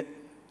willing to admit it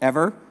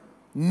ever?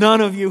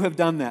 None of you have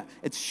done that.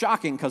 It's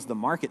shocking because the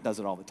market does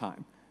it all the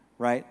time,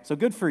 right? So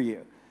good for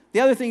you.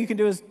 The other thing you can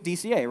do is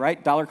DCA,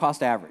 right? Dollar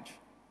cost average.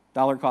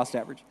 Dollar cost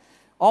average.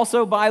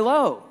 Also buy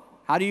low.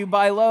 How do you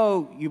buy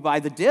low? You buy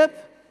the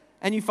dip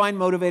and you find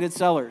motivated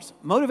sellers.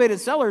 Motivated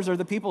sellers are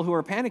the people who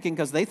are panicking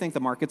because they think the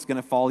market's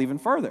going to fall even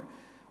further.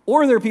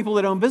 Or they're people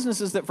that own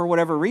businesses that for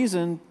whatever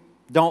reason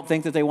don't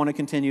think that they want to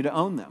continue to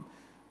own them.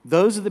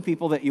 Those are the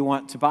people that you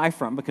want to buy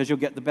from because you'll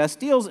get the best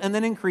deals and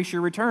then increase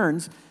your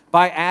returns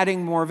by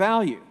adding more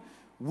value.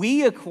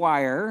 We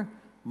acquire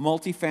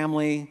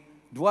multifamily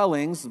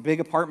dwellings, big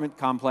apartment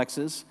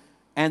complexes,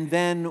 and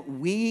then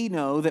we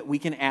know that we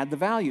can add the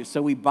value.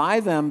 So we buy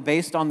them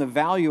based on the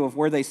value of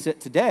where they sit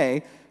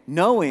today,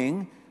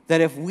 knowing that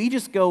if we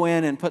just go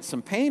in and put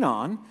some paint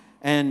on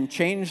and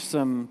change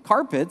some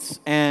carpets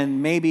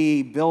and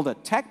maybe build a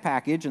tech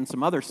package and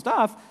some other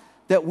stuff,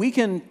 that we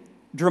can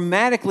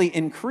dramatically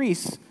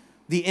increase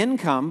the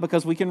income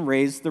because we can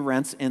raise the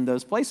rents in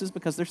those places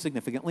because they're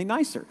significantly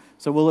nicer.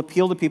 So we'll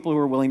appeal to people who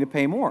are willing to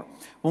pay more.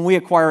 When we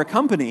acquire a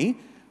company,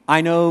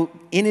 I know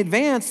in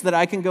advance that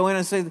I can go in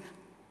and say,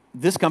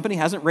 this company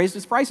hasn't raised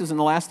its prices in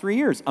the last 3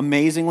 years.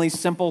 Amazingly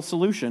simple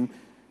solution.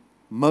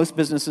 Most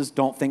businesses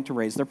don't think to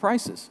raise their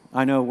prices.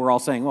 I know we're all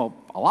saying, well,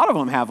 a lot of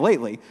them have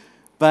lately,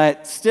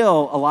 but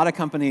still a lot of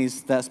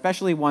companies,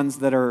 especially ones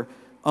that are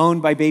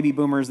owned by baby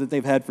boomers that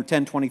they've had for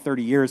 10, 20,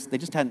 30 years, they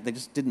just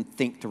didn't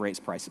think to raise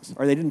prices,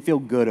 or they didn't feel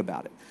good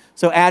about it.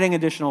 So adding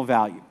additional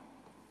value.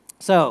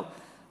 So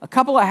a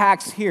couple of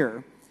hacks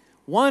here.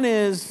 One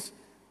is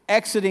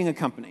exiting a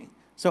company.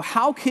 So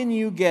how can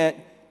you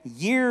get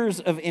years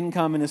of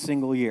income in a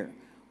single year?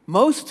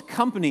 Most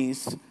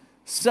companies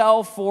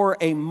sell for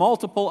a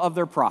multiple of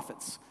their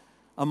profits,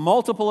 a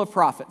multiple of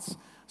profits.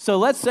 So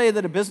let's say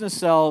that a business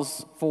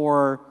sells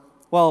for,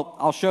 well,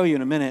 I'll show you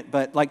in a minute,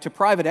 but like to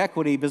private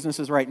equity,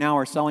 businesses right now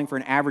are selling for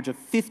an average of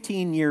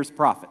 15 years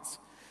profits.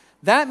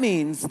 That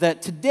means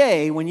that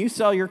today, when you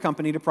sell your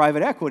company to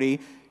private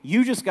equity,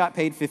 you just got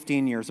paid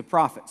 15 years of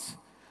profits.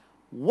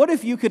 What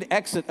if you could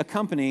exit a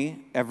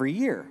company every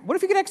year? What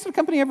if you could exit a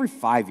company every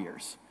 5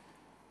 years?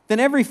 Then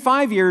every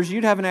 5 years,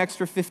 you'd have an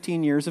extra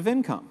 15 years of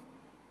income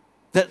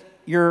that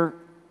your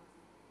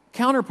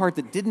counterpart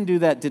that didn't do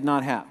that did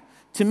not have.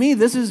 To me,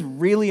 this is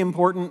really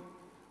important,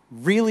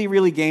 really,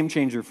 really game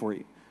changer for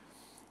you.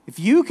 If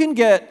you can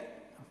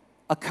get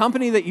a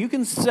company that you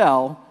can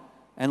sell,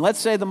 and let's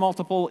say the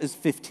multiple is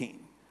 15,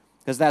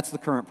 because that's the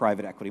current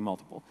private equity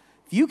multiple.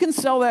 If you can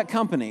sell that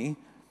company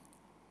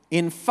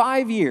in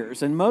 5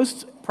 years, and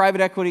most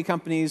private equity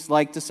companies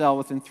like to sell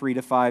within 3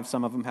 to 5,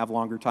 some of them have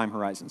longer time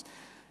horizons.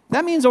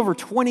 That means over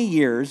 20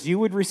 years, you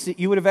would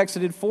have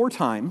exited 4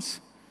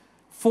 times.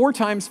 4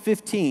 times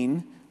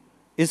 15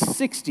 is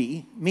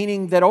 60,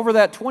 meaning that over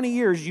that 20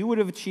 years, you would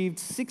have achieved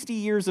 60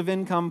 years of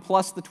income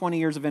plus the 20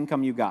 years of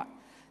income you got.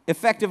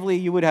 Effectively,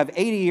 you would have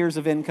 80 years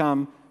of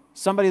income.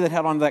 Somebody that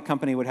held on to that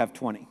company would have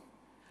 20.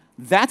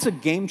 That's a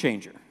game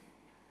changer.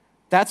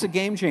 That's a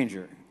game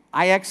changer.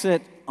 I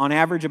exit, on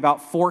average,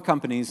 about 4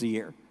 companies a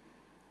year.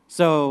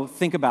 So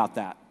think about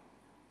that.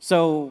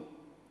 So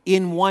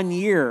in 1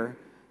 year,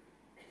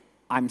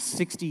 I'm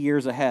 60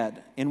 years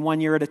ahead. In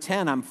 1 year at a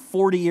 10, I'm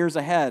 40 years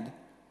ahead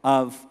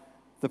of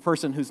the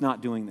person who's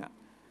not doing that.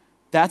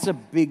 That's a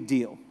big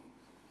deal.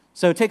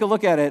 So take a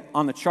look at it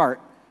on the chart,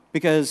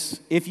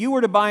 because if you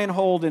were to buy and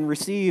hold and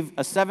receive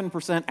a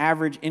 7%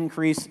 average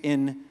increase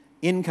in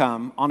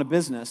income on a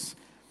business,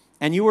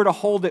 and you were to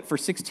hold it for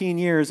 16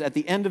 years, at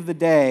the end of the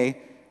day,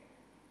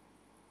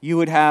 you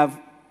would have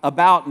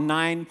about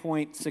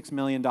 $9.6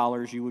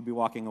 million you would be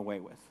walking away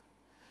with.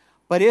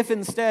 But if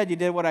instead you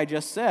did what I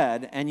just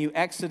said, and you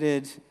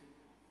exited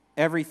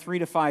every 3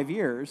 to 5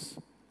 years,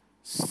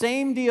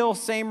 same deal,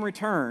 same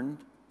return,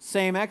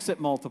 same exit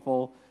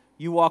multiple,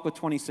 you walk with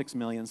 $26.6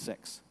 million.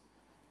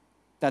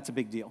 That's a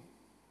big deal.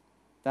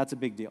 That's a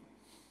big deal.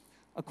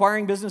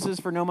 Acquiring businesses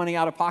for no money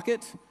out of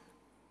pocket,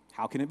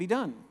 how can it be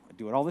done? I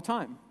do it all the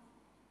time.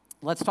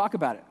 Let's talk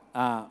about it,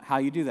 how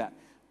you do that.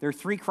 There are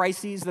 3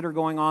 crises that are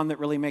going on that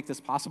really make this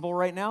possible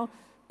right now.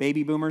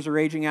 Baby boomers are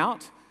aging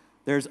out.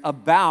 There's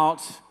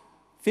about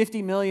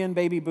 50 million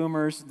baby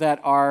boomers that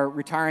are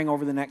retiring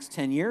over the next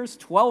 10 years.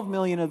 12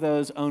 million of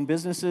those own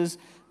businesses.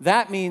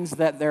 That means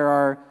that there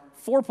are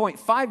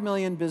 4.5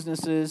 million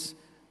businesses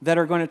that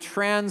are going to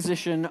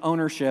transition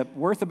ownership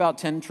worth about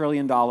 $10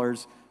 trillion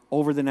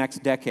over the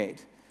next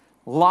decade.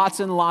 Lots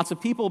and lots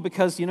of people,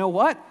 because you know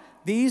what?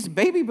 These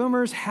baby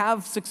boomers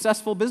have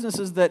successful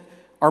businesses that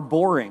are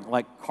boring,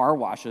 like car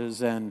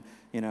washes and,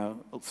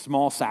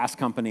 small SaaS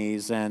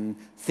companies and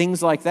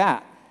things like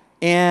that.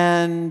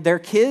 And their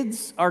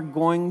kids are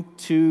going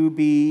to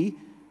be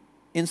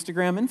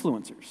Instagram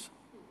influencers.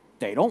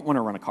 They don't want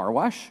to run a car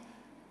wash.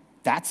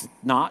 That's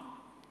not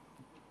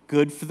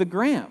good for the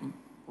gram,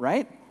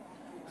 right?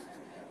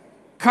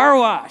 Car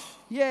wash,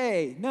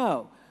 yay,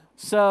 no.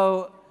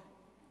 So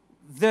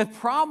the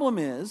problem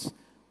is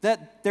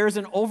that there's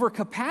an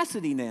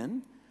overcapacity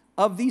then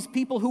of these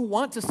people who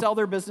want to sell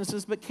their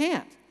businesses but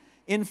can't.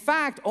 In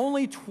fact,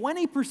 only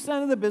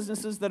 20% of the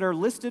businesses that are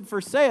listed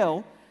for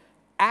sale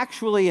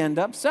actually end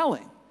up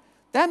selling.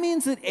 That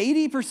means that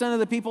 80% of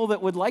the people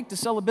that would like to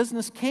sell a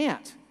business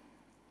can't.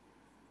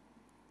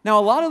 Now,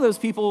 a lot of those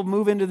people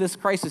move into this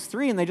crisis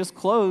 3 and they just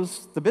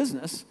close the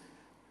business.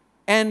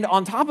 And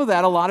on top of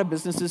that, a lot of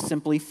businesses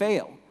simply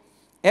fail.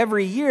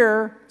 Every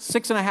year,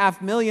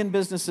 6.5 million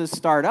businesses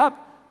start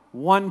up,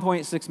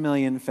 1.6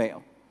 million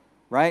fail,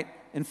 right?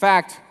 In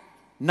fact,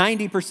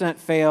 90%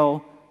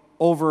 fail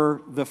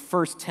over the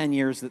first 10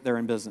 years that they're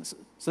in business.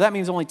 So that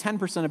means only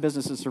 10% of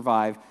businesses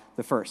survive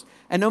the first.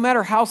 And no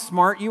matter how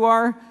smart you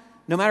are,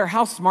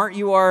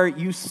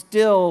 you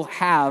still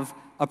have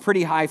a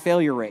pretty high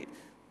failure rate.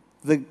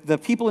 The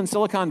people in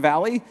Silicon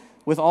Valley,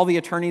 with all the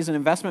attorneys and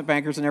investment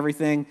bankers and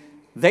everything,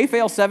 they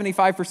fail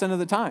 75% of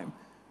the time.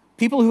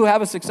 People who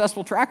have a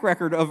successful track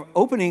record of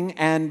opening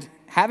and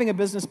having a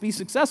business be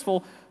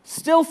successful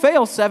still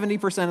fail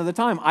 70% of the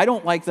time. I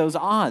don't like those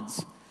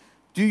odds.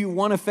 Do you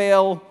want to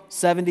fail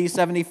 70,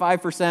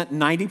 75%,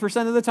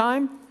 90% of the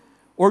time?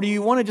 Or do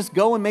you want to just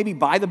go and maybe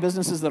buy the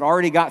businesses that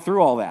already got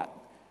through all that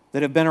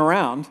have been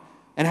around,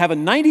 and have a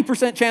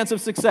 90% chance of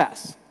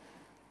success?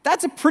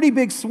 That's a pretty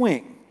big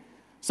swing.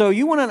 So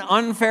you want an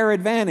unfair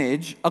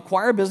advantage,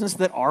 acquire a business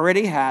that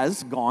already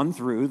has gone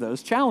through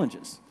those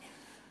challenges.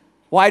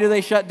 Why do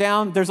they shut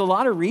down? There's a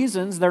lot of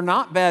reasons. They're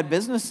not bad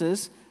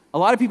businesses. A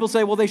lot of people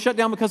say, well, they shut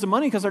down because of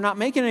money, because they're not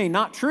making any.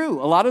 Not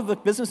true. A lot of the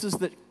businesses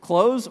that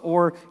close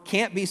or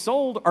can't be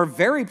sold are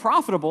very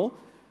profitable,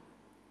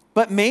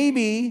 but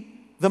maybe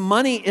the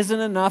money isn't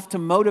enough to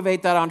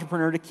motivate that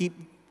entrepreneur to keep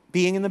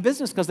being in the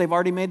business because they've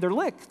already made their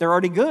lick. They're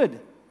already good.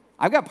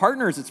 I've got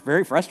partners. It's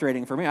very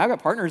frustrating for me. I've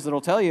got partners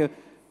that'll tell you,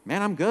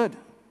 man, I'm good.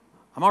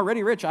 I'm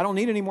already rich. I don't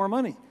need any more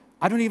money.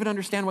 I don't even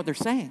understand what they're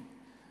saying,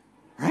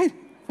 right?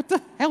 What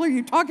the hell are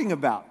you talking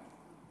about?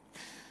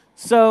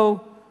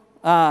 So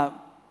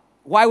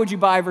why would you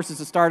buy versus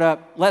a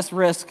startup? Less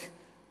risk,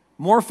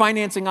 more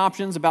financing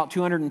options, about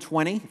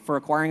 220 for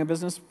acquiring a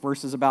business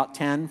versus about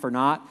 10 for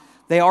not.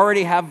 They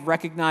already have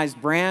recognized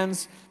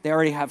brands. They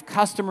already have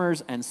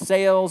customers and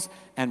sales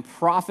and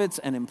profits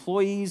and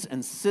employees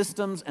and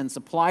systems and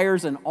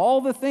suppliers and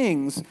all the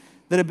things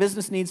that a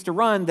business needs to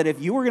run, that if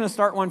you were going to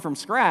start one from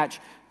scratch,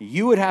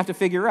 you would have to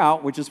figure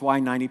out, which is why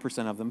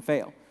 90% of them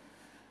fail.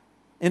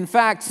 In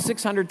fact,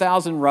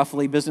 600,000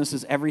 roughly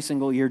businesses every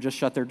single year just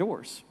shut their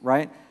doors,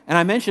 right? And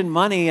I mentioned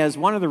money as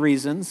one of the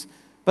reasons,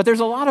 but there's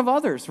a lot of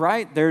others,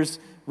 right? There's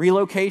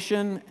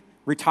relocation,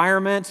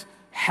 retirement,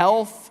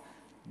 health,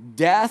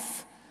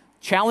 death,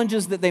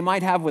 challenges that they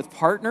might have with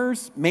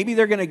partners. Maybe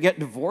they're going to get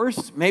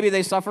divorced. Maybe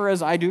they suffer,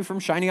 as I do, from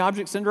shiny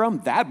object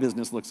syndrome. That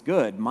business looks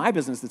good. My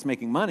business that's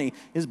making money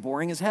is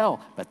boring as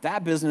hell. But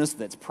that business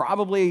that's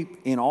probably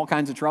in all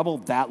kinds of trouble,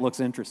 that looks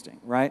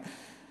interesting, right?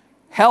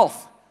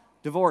 Health,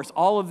 divorce,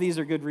 all of these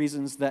are good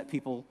reasons that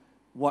people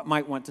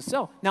might want to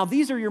sell. Now,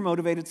 these are your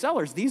motivated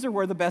sellers. These are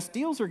where the best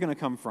deals are going to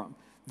come from.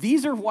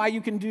 These are why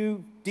you can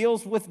do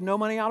deals with no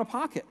money out of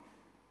pocket.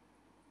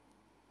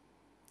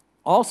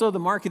 Also, the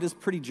market is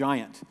pretty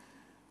giant.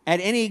 At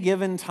any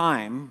given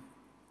time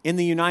in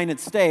the United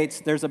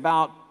States, there's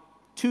about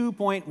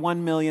 2.1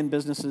 million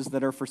businesses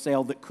that are for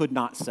sale that could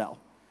not sell.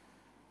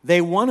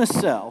 They want to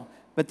sell,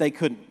 but they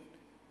couldn't.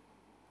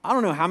 I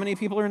don't know how many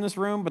people are in this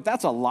room, but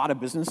that's a lot of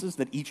businesses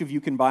that each of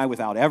you can buy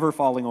without ever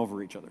falling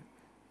over each other,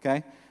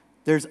 okay?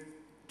 There's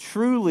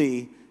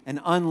truly an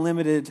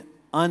unlimited,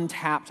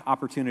 untapped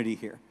opportunity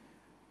here.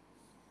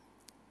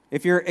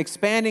 If you're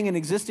expanding an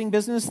existing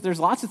business, there's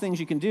lots of things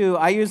you can do.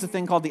 I use a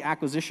thing called the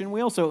acquisition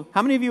wheel. So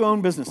how many of you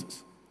own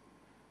businesses?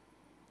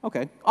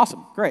 Okay,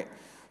 awesome, great.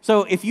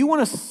 So if you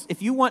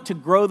want to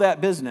grow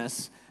that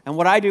business, and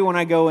what I do when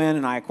I go in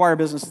and I acquire a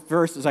business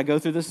first is I go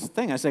through this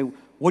thing. I say,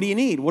 what do you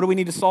need? What do we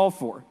need to solve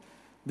for?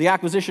 The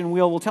acquisition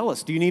wheel will tell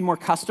us, do you need more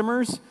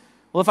customers?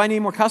 Well, if I need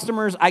more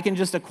customers, I can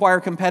just acquire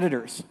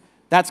competitors.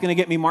 That's going to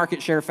get me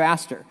market share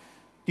faster.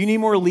 Do you need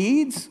more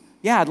leads?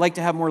 Yeah, I'd like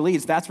to have more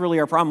leads. That's really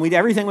our problem.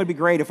 Everything would be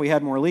great if we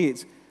had more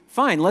leads.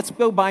 Fine, let's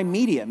go buy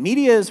media.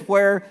 Media is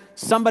where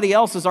somebody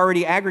else has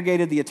already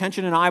aggregated the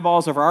attention and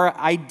eyeballs of our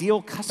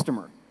ideal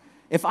customer.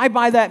 If I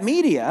buy that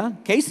media,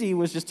 Casey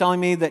was just telling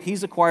me that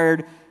he's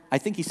acquired, I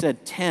think he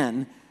said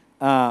 10,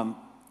 but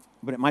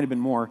it might have been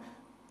more,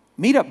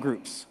 meetup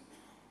groups.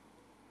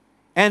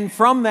 And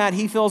from that,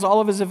 he fills all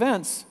of his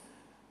events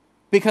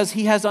because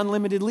he has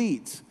unlimited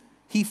leads.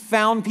 He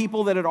found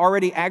people that had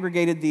already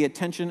aggregated the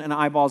attention and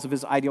eyeballs of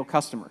his ideal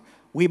customer.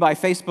 We buy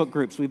Facebook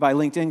groups, we buy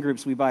LinkedIn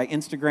groups, we buy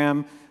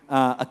Instagram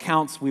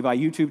accounts, we buy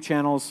YouTube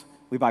channels,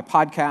 we buy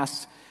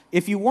podcasts.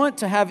 If you want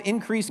to have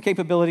increased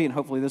capability, and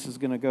hopefully this is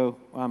going to go,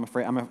 well,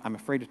 I'm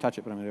afraid to touch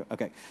it, but I'm going to do it.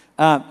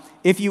 Okay.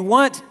 If you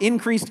want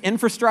increased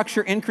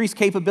infrastructure, increased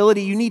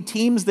capability, you need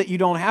teams that you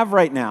don't have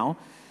right now,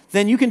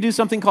 then you can do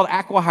something called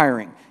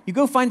acqui-hiring. You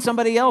go find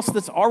somebody else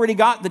that's already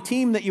got the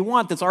team that you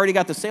want, that's already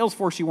got the sales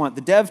force you want,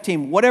 the dev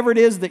team, whatever it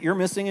is that you're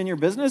missing in your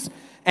business,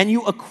 and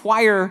you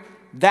acquire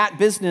that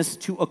business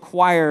to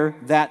acquire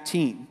that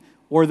team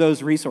or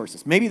those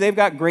resources. Maybe they've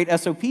got great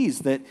SOPs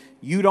that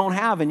you don't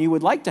have and you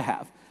would like to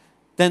have.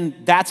 Then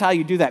that's how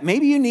you do that.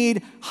 Maybe you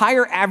need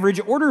higher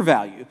average order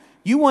value.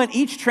 You want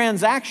each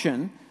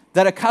transaction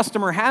that a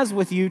customer has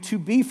with you to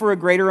be for a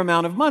greater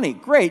amount of money.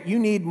 Great, you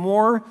need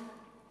more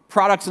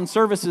products and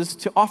services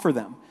to offer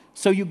them.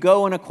 So you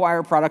go and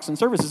acquire products and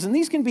services. And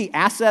these can be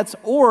assets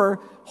or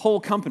whole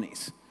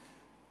companies.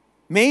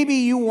 Maybe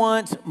you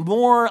want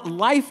more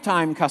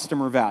lifetime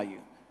customer value.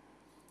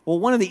 Well,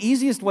 one of the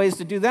easiest ways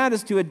to do that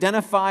is to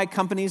identify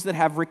companies that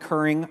have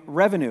recurring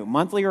revenue,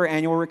 monthly or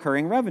annual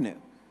recurring revenue.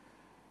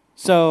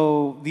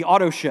 So the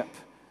auto ship,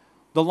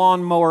 the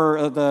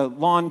lawnmower, the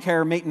lawn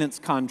care maintenance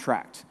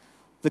contract,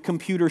 the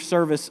computer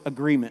service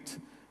agreement,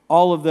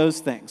 all of those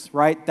things,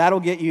 right? That'll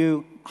get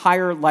you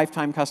higher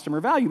lifetime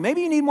customer value.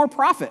 Maybe you need more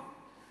profit.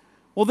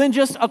 Well, then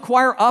just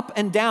acquire up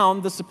and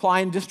down the supply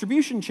and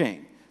distribution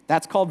chain.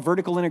 That's called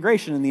vertical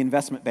integration in the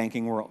investment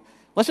banking world.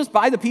 Let's just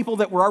buy the people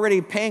that we're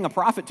already paying a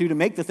profit to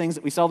make the things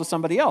that we sell to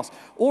somebody else.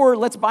 Or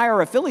let's buy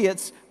our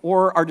affiliates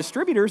or our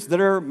distributors that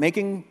are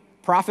making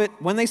profit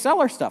when they sell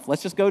our stuff.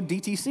 Let's just go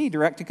DTC,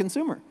 direct to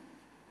consumer.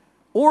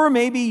 Or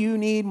maybe you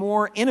need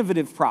more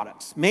innovative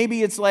products.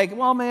 Maybe it's like,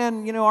 well,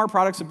 man, you know, our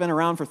products have been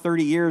around for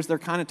 30 years. They're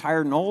kind of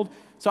tired and old.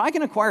 So I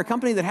can acquire a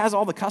company that has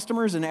all the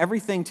customers and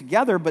everything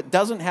together but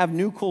doesn't have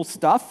new cool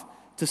stuff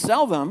to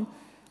sell them.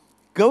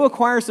 Go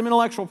acquire some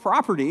intellectual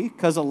property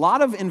because a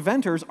lot of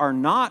inventors are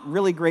not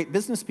really great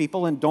business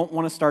people and don't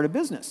want to start a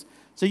business.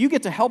 So you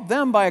get to help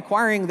them by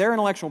acquiring their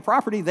intellectual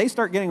property. They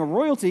start getting a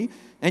royalty,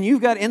 and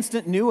you've got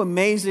instant, new,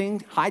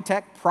 amazing,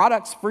 high-tech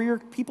products for your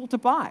people to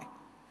buy.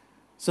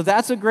 So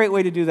that's a great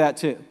way to do that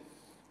too.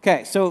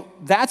 Okay, so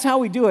that's how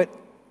we do it.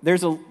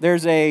 There's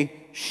a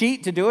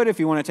sheet to do it.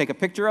 If you want to take a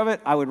picture of it,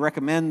 I would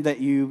recommend that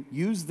you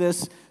use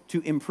this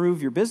to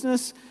improve your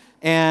business.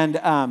 And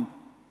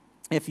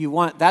if you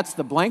want, that's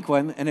the blank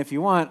one. And if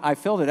you want, I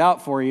filled it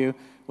out for you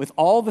with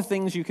all the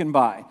things you can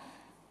buy,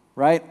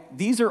 right?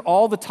 These are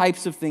all the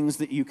types of things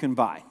that you can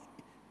buy.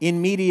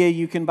 In media,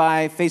 you can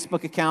buy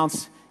Facebook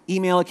accounts,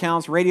 email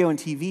accounts, radio and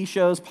TV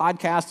shows,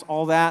 podcasts,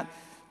 all that.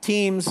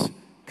 Teams,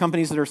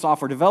 companies that are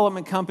software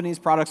development companies,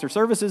 products or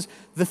services.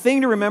 The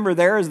thing to remember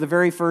there is the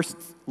very first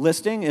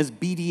listing is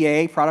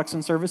BDA, products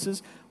and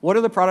services. What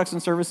are the products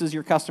and services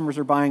your customers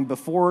are buying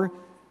before,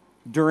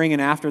 during,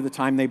 and after the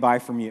time they buy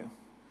from you?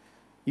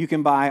 You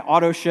can buy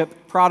auto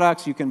ship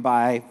products, you can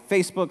buy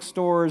Facebook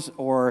stores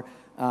or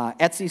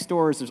Etsy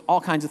stores. There's all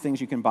kinds of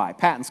things you can buy.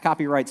 Patents,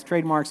 copyrights,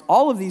 trademarks,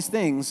 all of these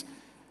things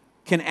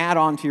can add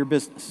on to your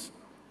business.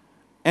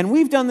 And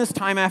we've done this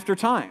time after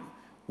time.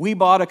 We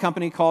bought a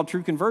company called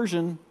True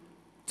Conversion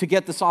to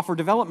get the software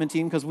development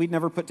team because we'd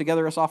never put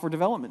together a software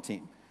development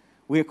team.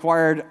 We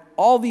acquired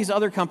all these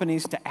other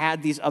companies to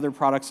add these other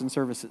products and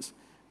services.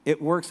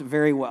 It works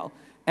very well.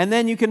 And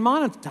then you can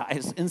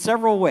monetize in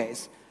several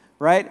ways,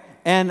 right?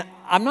 And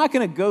I'm not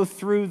going to go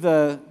through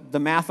the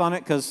math on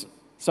it because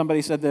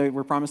somebody said they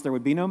were promised there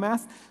would be no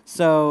math.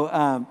 So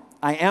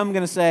I am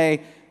going to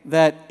say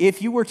that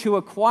if you were to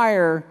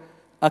acquire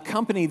a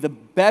company, the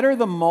better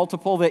the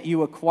multiple that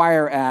you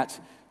acquire at,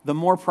 the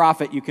more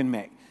profit you can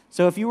make.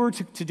 So if you were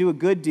to do a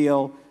good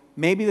deal,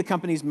 maybe the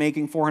company's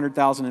making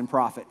 $400,000 in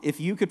profit. If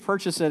you could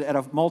purchase it at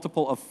a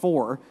multiple of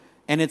 4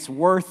 and it's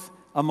worth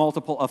a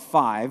multiple of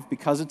 5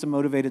 because it's a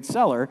motivated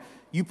seller,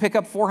 you pick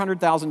up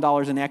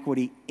 $400,000 in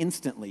equity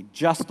instantly,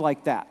 just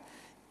like that.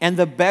 And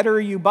the better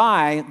you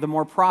buy, the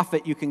more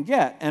profit you can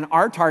get. And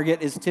our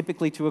target is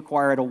typically to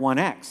acquire at a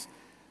 1x.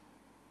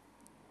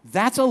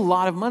 That's a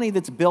lot of money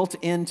that's built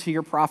into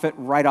your profit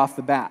right off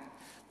the bat.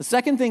 The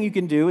second thing you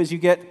can do is you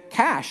get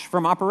cash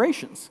from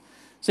operations.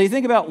 So you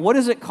think about what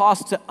does it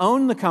cost to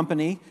own the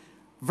company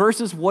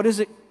versus what is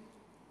it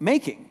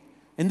making.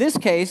 In this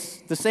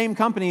case, the same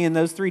company in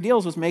those 3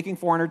 deals was making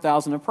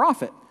 $400,000 of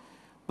profit.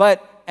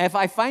 But if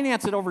I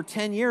finance it over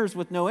 10 years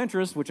with no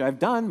interest, which I've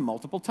done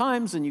multiple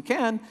times, and you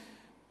can,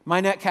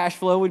 my net cash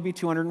flow would be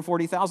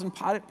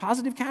 $240,000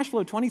 positive cash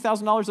flow,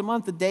 $20,000 a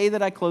month the day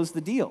that I close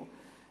the deal.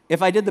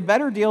 If I did the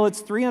better deal,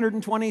 it's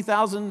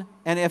 $320,000,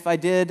 and if I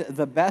did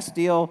the best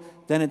deal,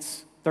 then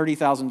it's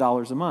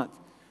 $30,000 a month.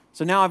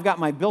 So now I've got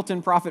my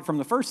built-in profit from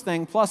the first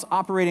thing plus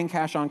operating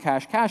cash on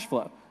cash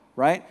flow,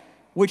 right?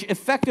 Which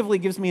effectively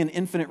gives me an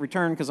infinite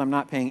return because I'm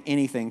not paying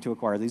anything to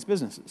acquire these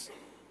businesses,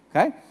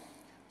 okay?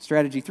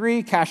 Strategy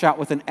 3, cash out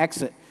with an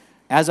exit.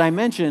 As I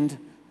mentioned,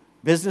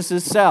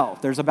 businesses sell.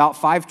 There's about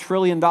 $5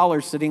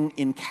 trillion sitting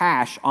in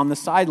cash on the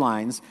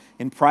sidelines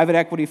in private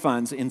equity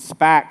funds, in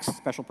SPACs,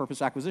 special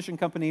purpose acquisition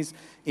companies,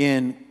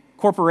 in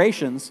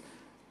corporations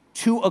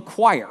to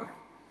acquire,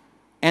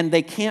 and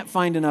they can't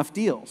find enough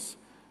deals.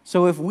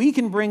 So if we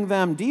can bring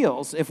them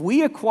deals, if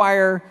we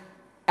acquire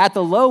at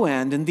the low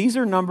end, and these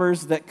are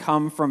numbers that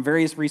come from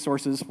various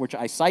resources, which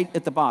I cite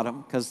at the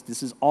bottom because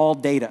this is all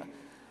data.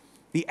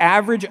 The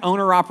average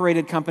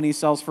owner-operated company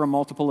sells for a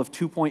multiple of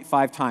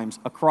 2.5 times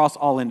across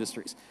all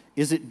industries.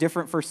 Is it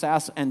different for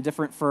SaaS and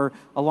different for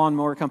a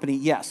lawnmower company?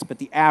 Yes, but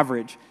the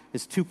average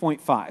is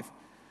 2.5.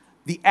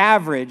 The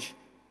average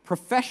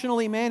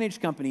professionally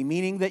managed company,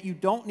 meaning that you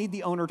don't need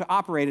the owner to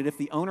operate it. If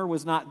the owner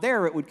was not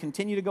there, it would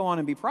continue to go on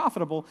and be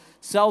profitable,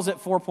 sells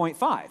at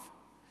 4.5.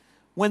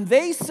 When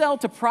they sell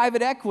to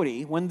private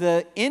equity, when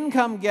the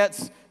income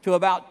gets to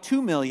about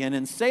 2 million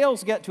and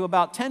sales get to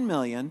about 10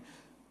 million,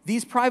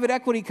 these private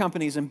equity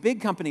companies and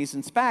big companies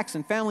and SPACs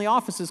and family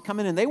offices come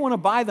in and they want to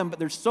buy them, but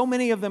there's so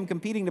many of them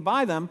competing to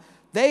buy them,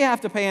 they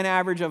have to pay an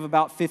average of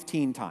about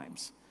 15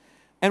 times.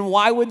 And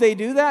why would they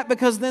do that?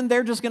 Because then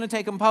they're just going to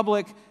take them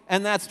public,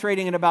 and that's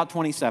trading at about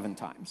 27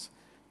 times.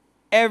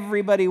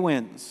 Everybody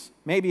wins,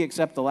 maybe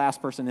except the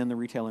last person in the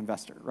retail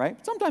investor, right?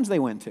 Sometimes they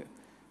win too,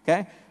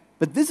 okay?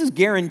 But this is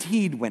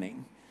guaranteed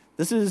winning.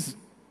 This is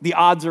the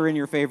odds are in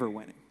your favor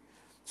winning.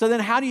 So then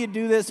how do you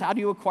do this? How do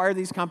you acquire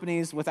these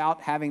companies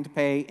without having to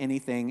pay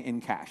anything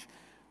in cash?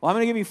 Well, I'm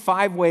going to give you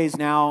 5 ways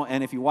now,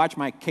 and if you watch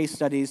my case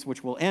studies,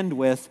 which we'll end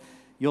with,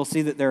 you'll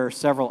see that there are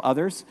several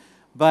others.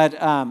 But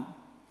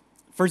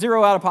for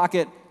zero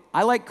out-of-pocket,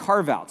 I like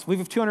carve-outs. We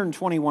have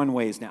 221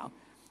 ways now.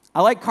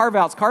 I like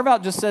carve-outs.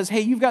 Carve-out just says,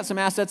 hey, you've got some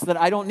assets that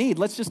I don't need.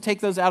 Let's just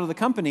take those out of the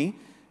company,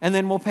 and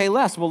then we'll pay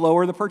less. We'll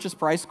lower the purchase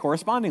price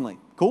correspondingly.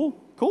 Cool?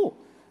 Cool.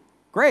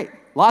 Great.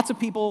 Lots of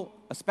people,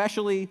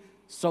 especially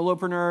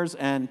solopreneurs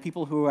and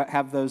people who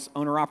have those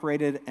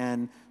owner-operated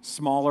and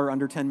smaller,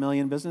 under 10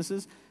 million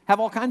businesses,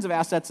 have all kinds of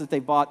assets that they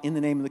bought in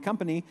the name of the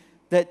company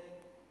that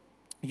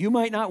you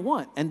might not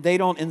want, and they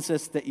don't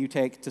insist that you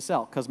take to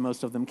sell, because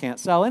most of them can't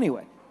sell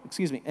anyway.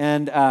 Excuse me.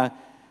 And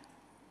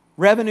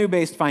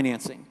revenue-based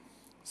financing.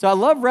 So I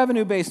love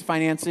revenue-based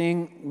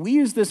financing. We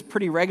use this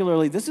pretty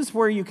regularly. This is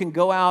where you can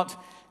go out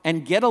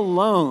and get a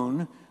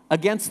loan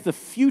against the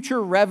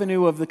future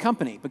revenue of the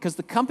company, because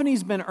the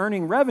company's been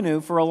earning revenue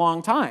for a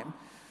long time.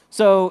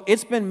 So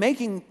it's been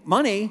making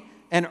money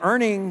and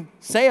earning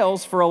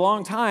sales for a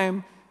long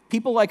time.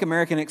 People like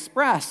American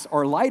Express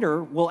or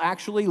Lighter will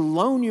actually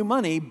loan you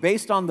money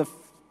based on the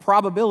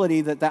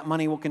probability that that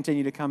money will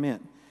continue to come in.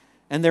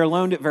 And they're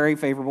loaned at very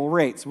favorable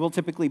rates. We'll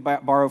typically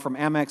borrow from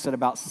Amex at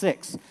about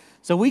 6.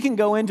 So we can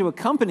go into a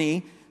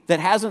company that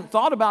hasn't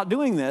thought about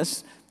doing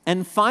this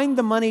and find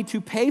the money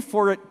to pay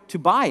for it, to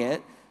buy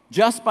it,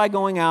 just by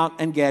going out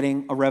and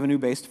getting a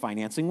revenue-based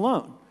financing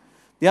loan.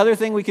 The other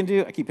thing we can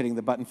do, I keep hitting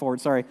the button forward,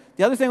 sorry.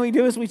 The other thing we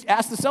do is we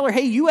ask the seller,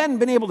 hey, you hadn't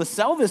been able to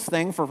sell this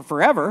thing for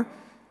forever.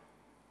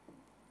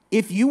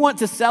 If you want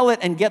to sell it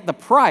and get the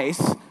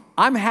price,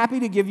 I'm happy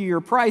to give you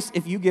your price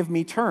if you give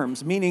me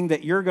terms, meaning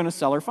that you're going to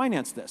seller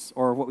finance this,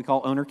 or what we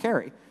call owner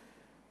carry.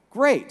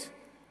 Great.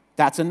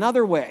 That's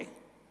another way.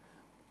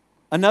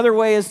 Another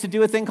way is to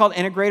do a thing called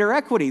integrator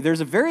equity.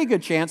 There's a very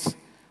good chance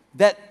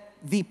that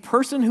the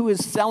person who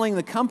is selling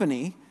the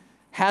company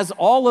has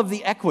all of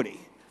the equity,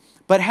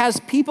 but has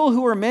people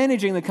who are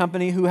managing the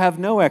company who have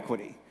no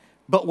equity,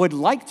 but would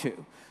like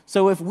to.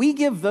 So if we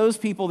give those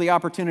people the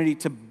opportunity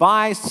to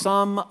buy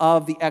some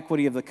of the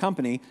equity of the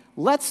company,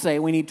 let's say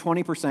we need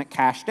 20%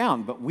 cash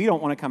down, but we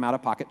don't want to come out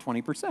of pocket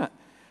 20%.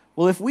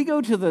 Well, if we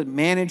go to the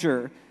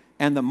manager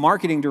and the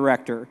marketing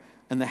director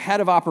and the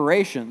head of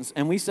operations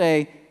and we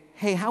say,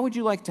 hey, how would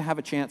you like to have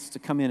a chance to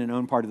come in and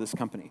own part of this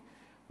company?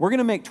 we're going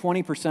to make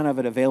 20% of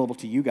it available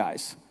to you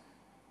guys.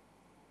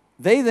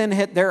 They then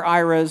hit their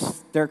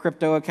IRAs, their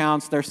crypto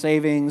accounts, their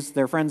savings,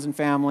 their friends and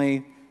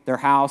family, their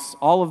house,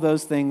 all of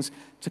those things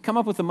to come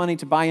up with the money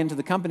to buy into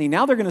the company.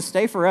 Now they're going to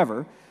stay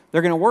forever.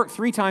 They're going to work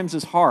 3 times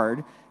as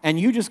hard, and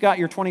you just got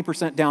your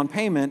 20% down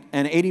payment,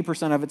 and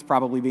 80% of it's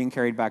probably being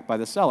carried back by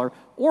the seller,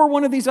 or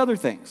one of these other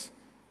things.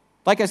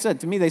 Like I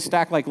said, to me, they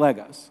stack like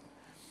Legos.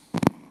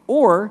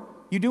 Or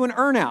you do an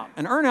earn-out.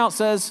 An earn-out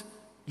says,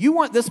 you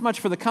want this much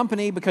for the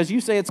company because you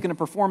say it's going to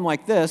perform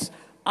like this.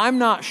 I'm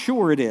not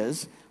sure it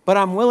is, but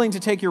I'm willing to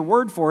take your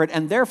word for it,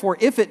 and therefore,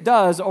 if it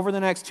does, over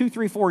the next 2,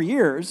 3, 4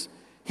 years,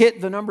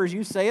 hit the numbers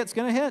you say it's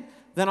going to hit,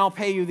 then I'll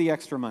pay you the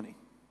extra money.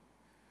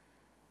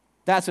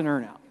 That's an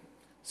earn-out.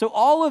 So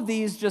all of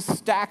these just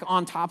stack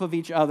on top of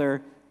each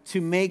other to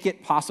make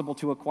it possible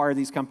to acquire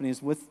these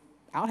companies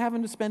without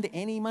having to spend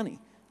any money.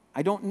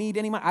 I don't need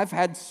any money. I've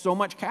had so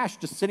much cash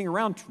just sitting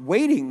around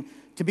waiting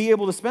to be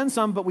able to spend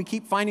some, but we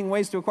keep finding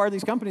ways to acquire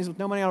these companies with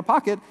no money out of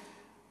pocket.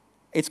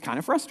 It's kind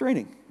of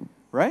frustrating,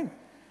 right?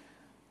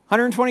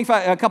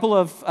 125, a couple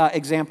of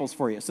examples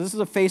for you. So this is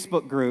a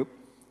Facebook group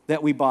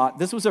that we bought.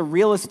 This was a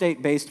real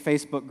estate-based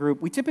Facebook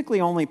group. We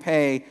typically only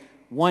pay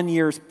 1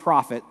 year's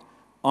profit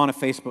on a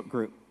Facebook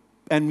group,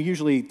 and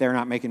usually they're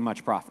not making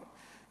much profit.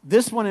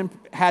 This one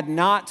had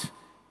not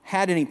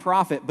had any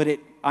profit, but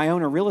I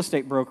own a real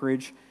estate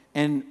brokerage,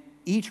 and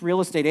each real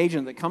estate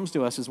agent that comes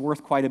to us is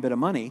worth quite a bit of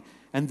money,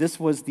 and this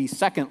was the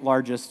second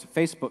largest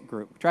Facebook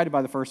group. We tried to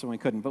buy the first one, we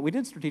couldn't, but we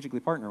did strategically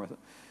partner with it.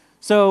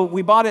 So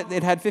we bought it.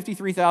 It had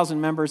 53,000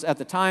 members at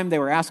the time. They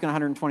were asking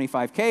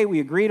 $125K. We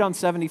agreed on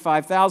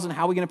 $75,000.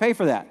 How are we going to pay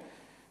for that?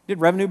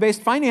 Did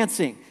revenue-based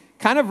financing.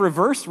 Kind of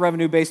reverse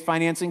revenue-based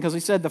financing because we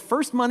said the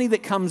first money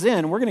that comes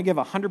in, we're going to give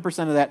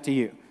 100% of that to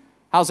you.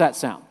 How's that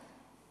sound?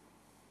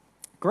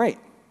 Great.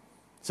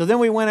 So then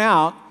we went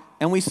out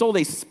and we sold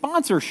a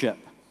sponsorship.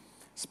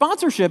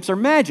 Sponsorships are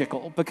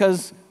magical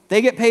because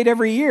they get paid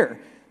every year.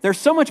 They're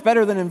so much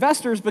better than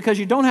investors because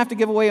you don't have to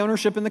give away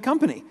ownership in the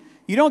company.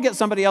 You don't get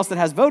somebody else that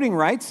has voting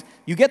rights.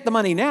 You get the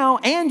money now,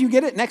 and you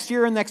get it next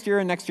year and next year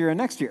and next year and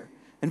next year.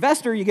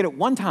 Investor, you get it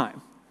one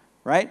time,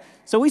 right?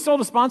 So we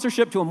sold a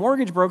sponsorship to a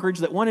mortgage brokerage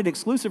that wanted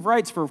exclusive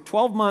rights for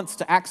 12 months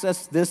to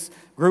access this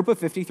group of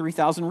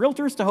 53,000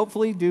 realtors to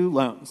hopefully do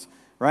loans,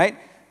 right?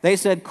 They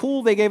said,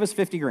 cool, they gave us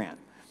 50 grand.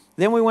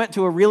 Then we went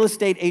to a real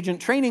estate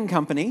agent training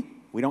company.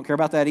 We don't care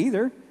about that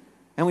either.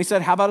 And we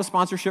said, how about a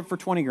sponsorship for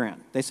 20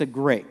 grand? They said,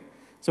 great.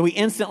 So we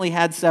instantly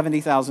had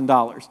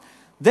 $70,000.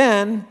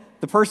 Then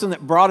the person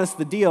that brought us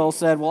the deal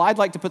said, well, I'd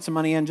like to put some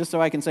money in just so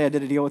I can say I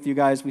did a deal with you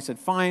guys. We said,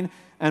 fine.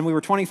 And we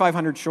were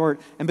 $2,500 short.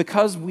 And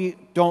because we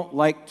don't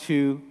like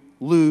to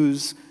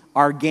lose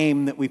our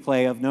game that we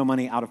play of no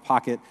money out of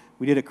pocket,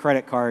 we did a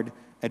credit card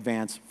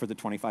advance for the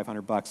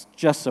 $2,500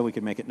 just so we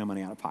could make it no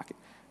money out of pocket.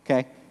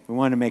 Okay? We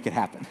wanted to make it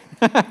happen.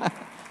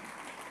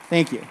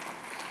 Thank you.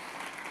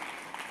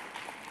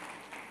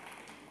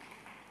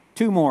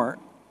 2 more.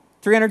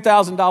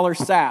 $300,000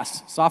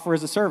 SaaS, software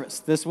as a service.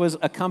 This was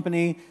a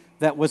company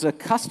that was a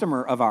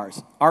customer of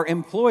ours.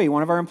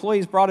 One of our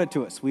employees brought it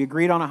to us. We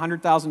agreed on a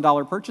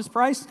 $100,000 purchase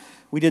price.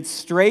 We did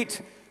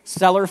straight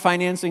seller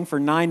financing for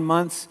 9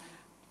 months.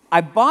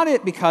 I bought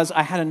it because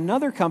I had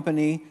another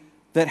company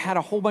that had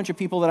a whole bunch of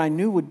people that I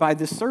knew would buy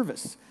this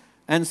service.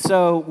 And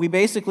so we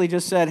basically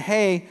just said,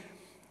 hey,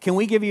 can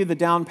we give you the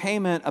down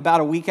payment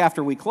about a week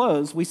after we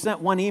close? We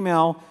sent one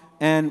email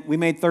and we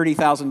made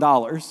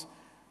 $30,000.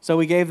 So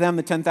we gave them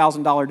the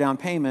 $10,000 down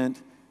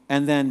payment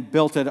and then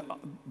built it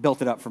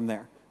up from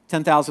there.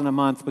 $10,000 a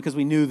month because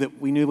we knew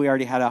we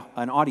already had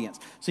an audience.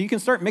 So you can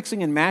start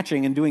mixing and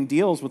matching and doing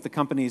deals with the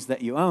companies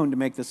that you own to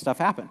make this stuff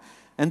happen.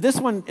 And this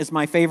one is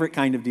my favorite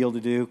kind of deal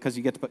to do because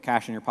you get to put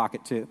cash in your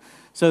pocket too.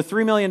 So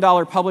 $3 million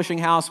publishing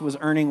house was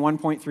earning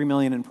 $1.3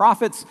 million in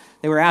profits.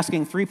 They were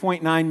asking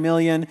 $3.9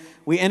 million.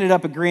 We ended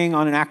up agreeing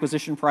on an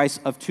acquisition price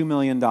of $2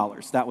 million.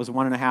 That was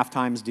 1.5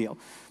 times deal.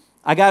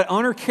 I got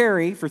owner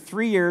carry for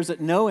 3 years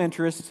at no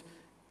interest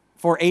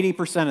for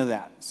 80% of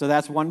that. So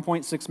that's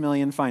 $1.6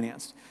 million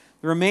financed.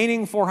 The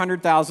remaining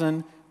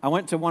 $400,000, I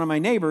went to one of my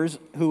neighbors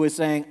who was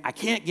saying, I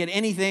can't get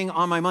anything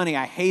on my money.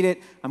 I hate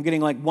it. I'm getting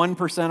like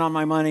 1% on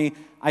my money.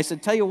 I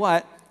said, tell you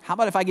what, how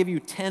about if I give you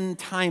 10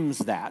 times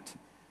that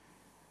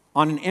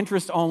on an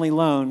interest-only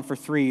loan for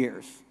 3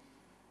 years?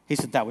 He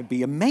said, that would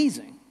be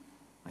amazing.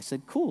 I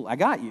said, cool, I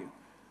got you.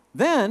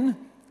 Then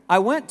I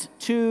went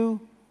to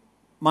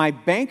my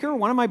banker,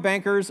 one of my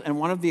bankers, and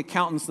one of the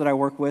accountants that I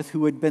work with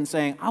who had been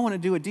saying, I want to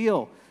do a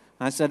deal.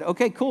 And I said,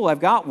 okay, cool,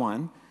 I've got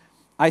one.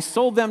 I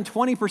sold them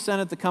 20%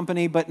 at the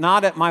company, but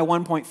not at my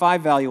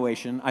 1.5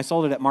 valuation. I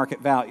sold it at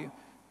market value,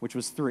 which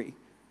was 3.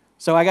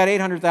 So I got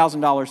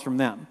 $800,000 from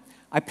them.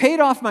 I paid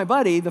off my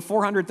buddy the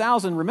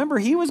 $400,000. Remember,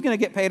 he was going to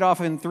get paid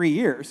off in 3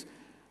 years.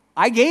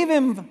 I gave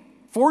him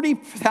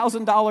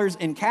 $40,000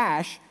 in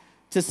cash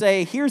to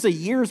say, here's a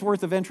year's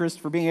worth of interest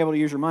for being able to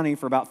use your money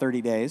for about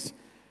 30 days.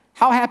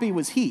 How happy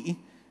was he?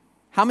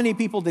 How many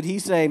people did he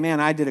say, man,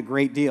 I did a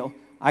great deal.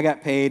 I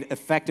got paid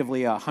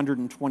effectively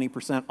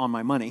 120% on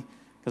my money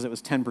because it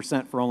was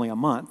 10% for only a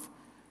month.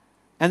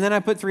 And then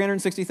I put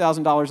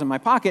 $360,000 in my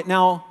pocket.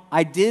 Now,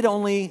 I did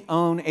only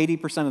own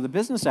 80% of the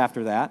business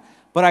after that,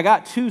 but I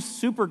got 2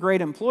 super great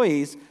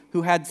employees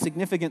who had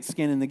significant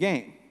skin in the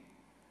game.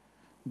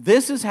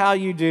 This is how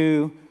you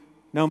do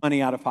no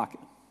money out of pocket,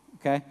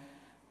 okay?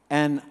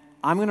 And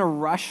I'm going to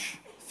rush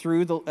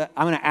through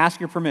I'm going to ask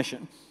your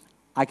permission.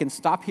 I can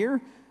stop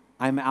here.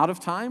 I'm out of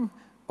time,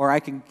 or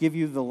I can give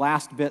you the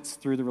last bits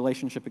through the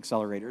relationship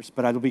accelerators,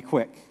 but it'll be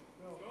quick.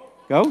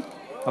 Go?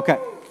 Okay.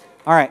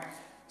 All right.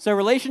 So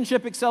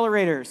relationship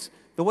accelerators.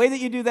 The way that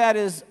you do that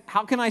is,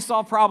 how can I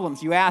solve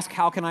problems? You ask,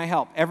 how can I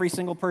help? Every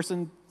single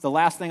person, the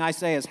last thing I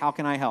say is, how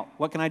can I help?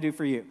 What can I do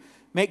for you?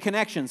 Make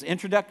connections.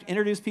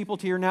 Introduce people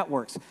to your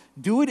networks.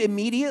 Do it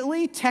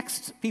immediately.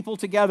 Text people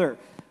together.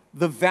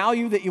 The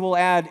value that you will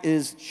add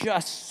is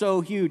just so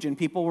huge, and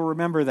people will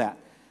remember that.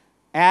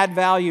 Add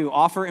value.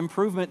 Offer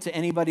improvement to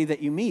anybody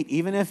that you meet,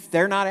 even if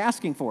they're not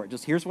asking for it.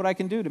 Just, here's what I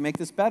can do to make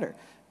this better.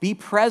 Be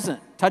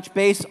present. Touch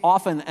base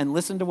often and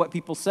listen to what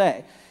people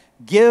say.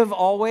 Give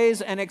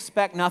always and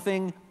expect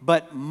nothing,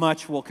 but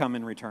much will come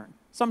in return.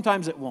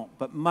 Sometimes it won't,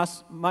 but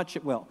much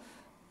it will.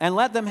 And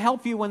let them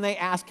help you when they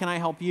ask, can I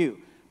help you?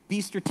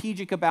 Be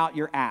strategic about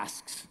your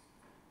asks,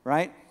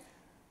 right?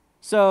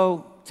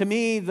 So to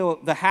me,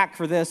 the hack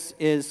for this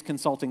is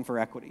consulting for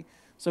equity.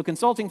 So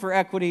consulting for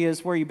equity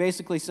is where you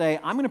basically say,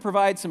 I'm going to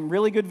provide some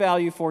really good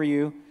value for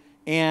you,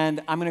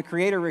 and I'm going to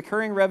create a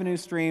recurring revenue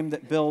stream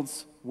that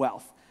builds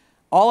wealth.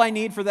 All I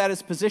need for that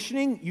is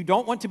positioning. You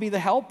don't want to be the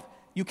help.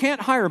 You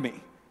can't hire me.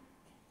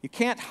 You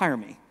can't hire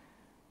me.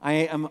 I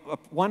am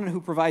one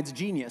who provides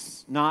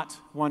genius, not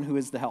one who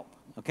is the help,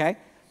 okay?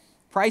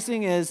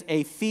 Pricing is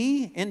a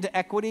fee into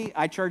equity.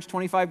 I charge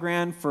 25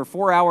 grand for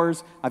 4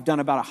 hours. I've done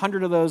about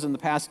 100 of those in the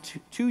past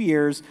 2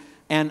 years,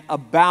 and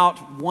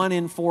about 1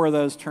 in 4 of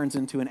those turns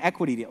into an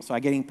equity deal. So I'm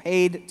getting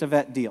paid to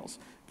vet deals.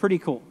 Pretty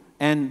cool.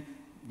 And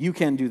you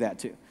can do that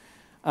too.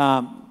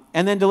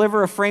 And then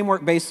deliver a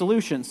framework-based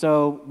solution.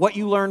 So what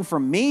you learn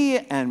from me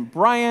and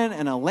Brian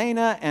and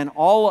Elena and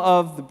all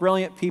of the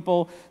brilliant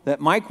people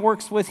that Mike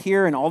works with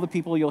here and all the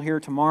people you'll hear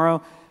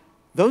tomorrow,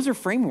 those are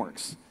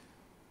frameworks.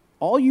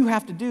 All you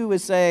have to do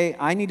is say,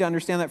 I need to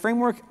understand that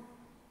framework.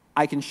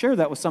 I can share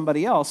that with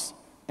somebody else,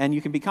 and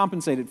you can be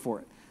compensated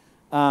for it.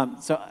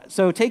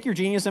 So take your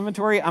genius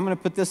inventory. I'm going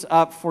to put this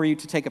up for you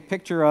to take a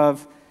picture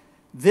of.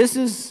 There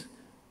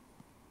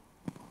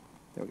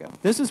we go.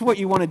 This is what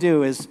you want to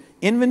do, is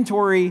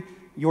inventory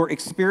your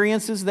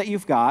experiences that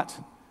you've got,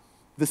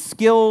 the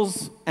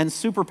skills and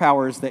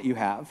superpowers that you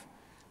have,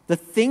 the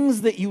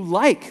things that you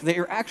like, that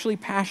you're actually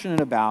passionate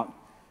about,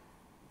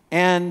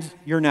 and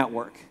your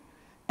network.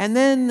 And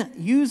then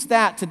use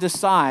that to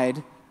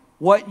decide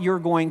what you're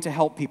going to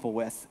help people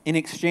with in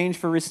exchange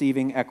for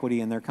receiving equity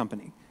in their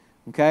company.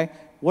 Okay?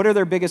 What are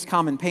their biggest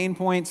common pain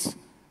points?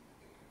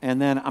 And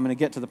then I'm going to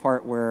get to the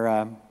part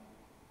where...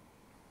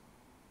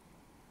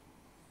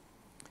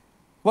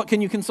 what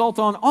can you consult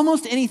on?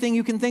 Almost anything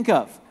you can think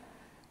of.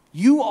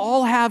 You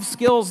all have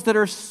skills that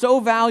are so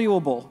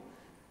valuable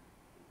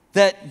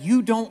that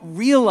you don't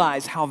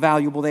realize how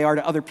valuable they are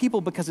to other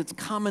people because it's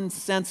common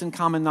sense and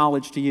common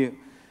knowledge to you.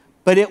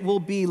 But it will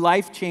be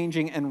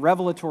life-changing and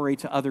revelatory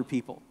to other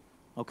people,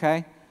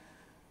 okay?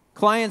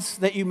 Clients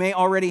that you may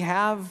already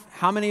have,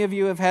 how many of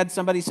you have had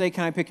somebody say,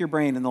 can I pick your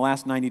brain in the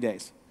last 90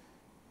 days?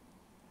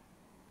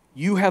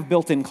 You have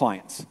built-in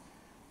clients.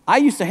 I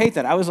used to hate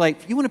that. I was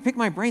like, you want to pick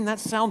my brain? That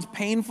sounds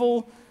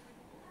painful.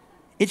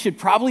 It should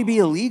probably be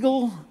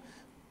illegal.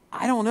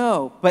 I don't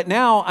know. But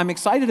now I'm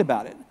excited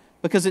about it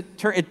because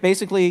it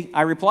basically,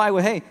 I reply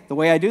with, hey, the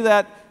way I do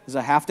that is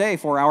a half-day,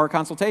 4-hour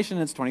consultation.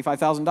 It's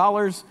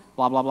 $25,000,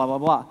 blah, blah, blah, blah,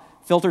 blah.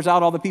 Filters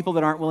out all the people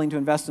that aren't willing to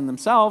invest in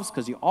themselves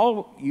because you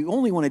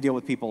only want to deal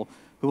with people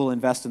who will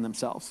invest in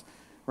themselves,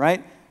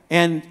 right?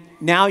 And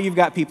now you've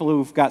got people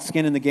who've got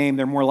skin in the game.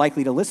 They're more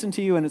likely to listen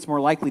to you, and it's more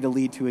likely to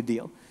lead to a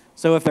deal.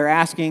 So if they're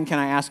asking, can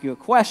I ask you a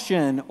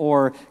question,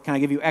 or can I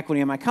give you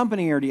equity in my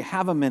company, or do you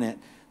have a minute?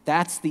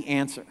 That's the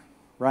answer,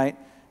 right?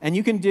 And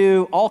you can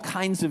do all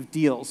kinds of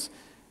deals.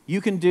 You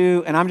can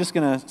do, and I'm just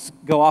going to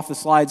go off the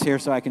slides here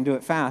so I can do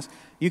it fast.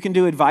 You can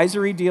do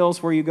advisory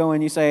deals where you go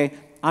and you say,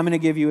 I'm going to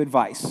give you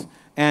advice.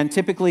 And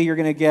typically you're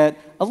going to get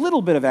a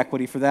little bit of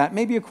equity for that,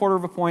 maybe 1/4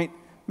 of a point,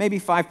 maybe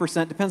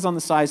 5%, depends on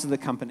the size of the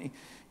company.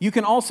 You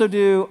can also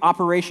do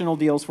operational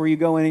deals where you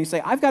go in and you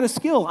say, I've got a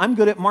skill. I'm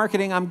good at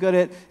marketing. I'm good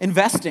at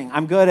investing.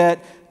 I'm good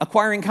at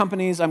acquiring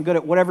companies. I'm good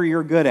at whatever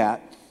you're good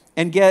at.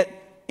 And get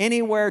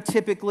anywhere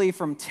typically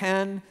from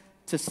 10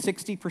 to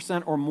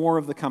 60% or more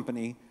of the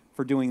company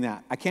for doing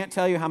that. I can't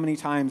tell you how many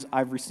times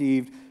I've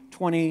received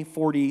 20,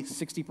 40,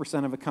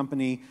 60% of a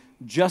company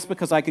just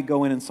because I could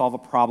go in and solve a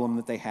problem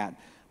that they had.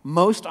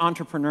 Most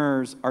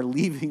entrepreneurs are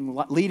leading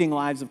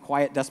lives of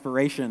quiet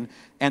desperation,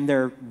 and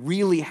they're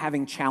really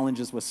having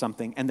challenges with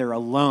something, and they're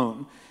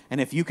alone. And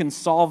if you can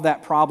solve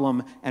that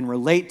problem and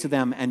relate to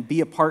them and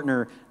be a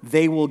partner,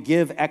 they will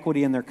give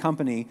equity in their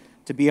company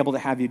to be able to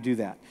have you do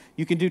that.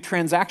 You can do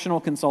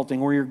transactional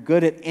consulting where you're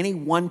good at any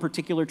one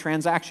particular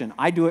transaction.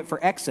 I do it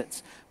for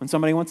exits. When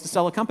somebody wants to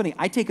sell a company,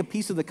 I take a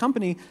piece of the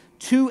company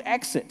to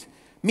exit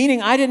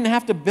Meaning I didn't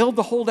have to build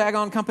the whole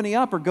daggone company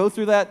up or go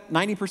through that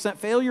 90%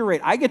 failure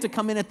rate. I get to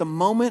come in at the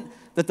moment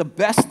that the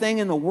best thing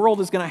in the world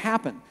is going to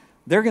happen.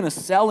 They're going to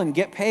sell and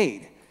get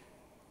paid.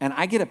 And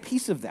I get a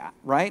piece of that,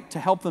 right, to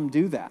help them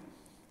do that.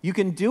 You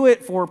can do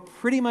it for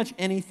pretty much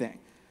anything.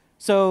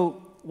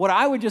 So what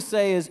I would just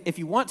say is if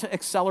you want to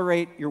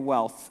accelerate your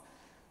wealth,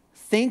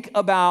 think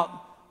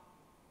about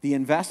the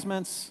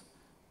investments,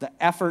 the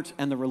effort,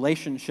 and the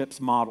relationships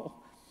model.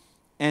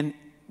 And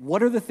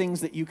what are the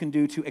things that you can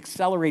do to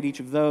accelerate each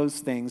of those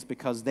things,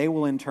 because they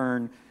will in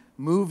turn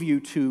move you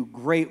to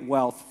great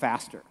wealth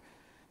faster.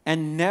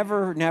 And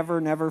never,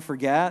 never, never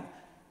forget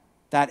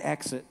that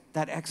exit.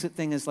 That exit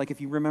thing is like,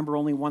 if you remember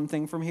only one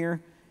thing from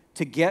here,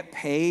 to get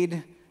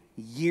paid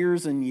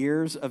years and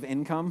years of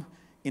income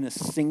in a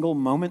single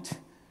moment,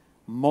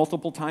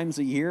 multiple times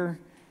a year,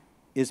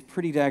 is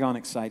pretty daggone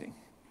exciting.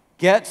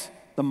 Get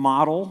the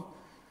model,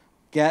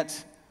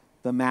 get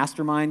the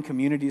mastermind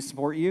community to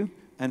support you,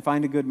 and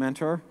find a good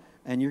mentor,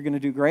 and you're going to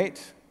do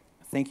great.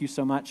 Thank you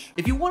so much.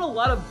 If you want a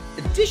lot of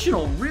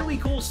additional really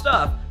cool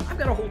stuff, I've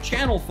got a whole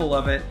channel full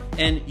of it,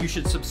 and you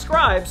should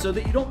subscribe so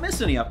that you don't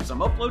miss any of it, because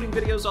I'm uploading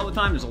videos all the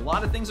time. There's a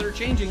lot of things that are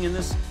changing in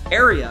this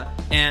area,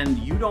 and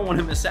you don't want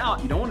to miss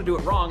out. You don't want to do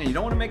it wrong, and you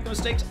don't want to make the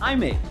mistakes I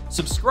made.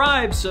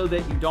 Subscribe so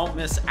that you don't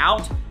miss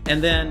out,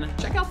 and then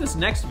check out this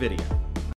next video.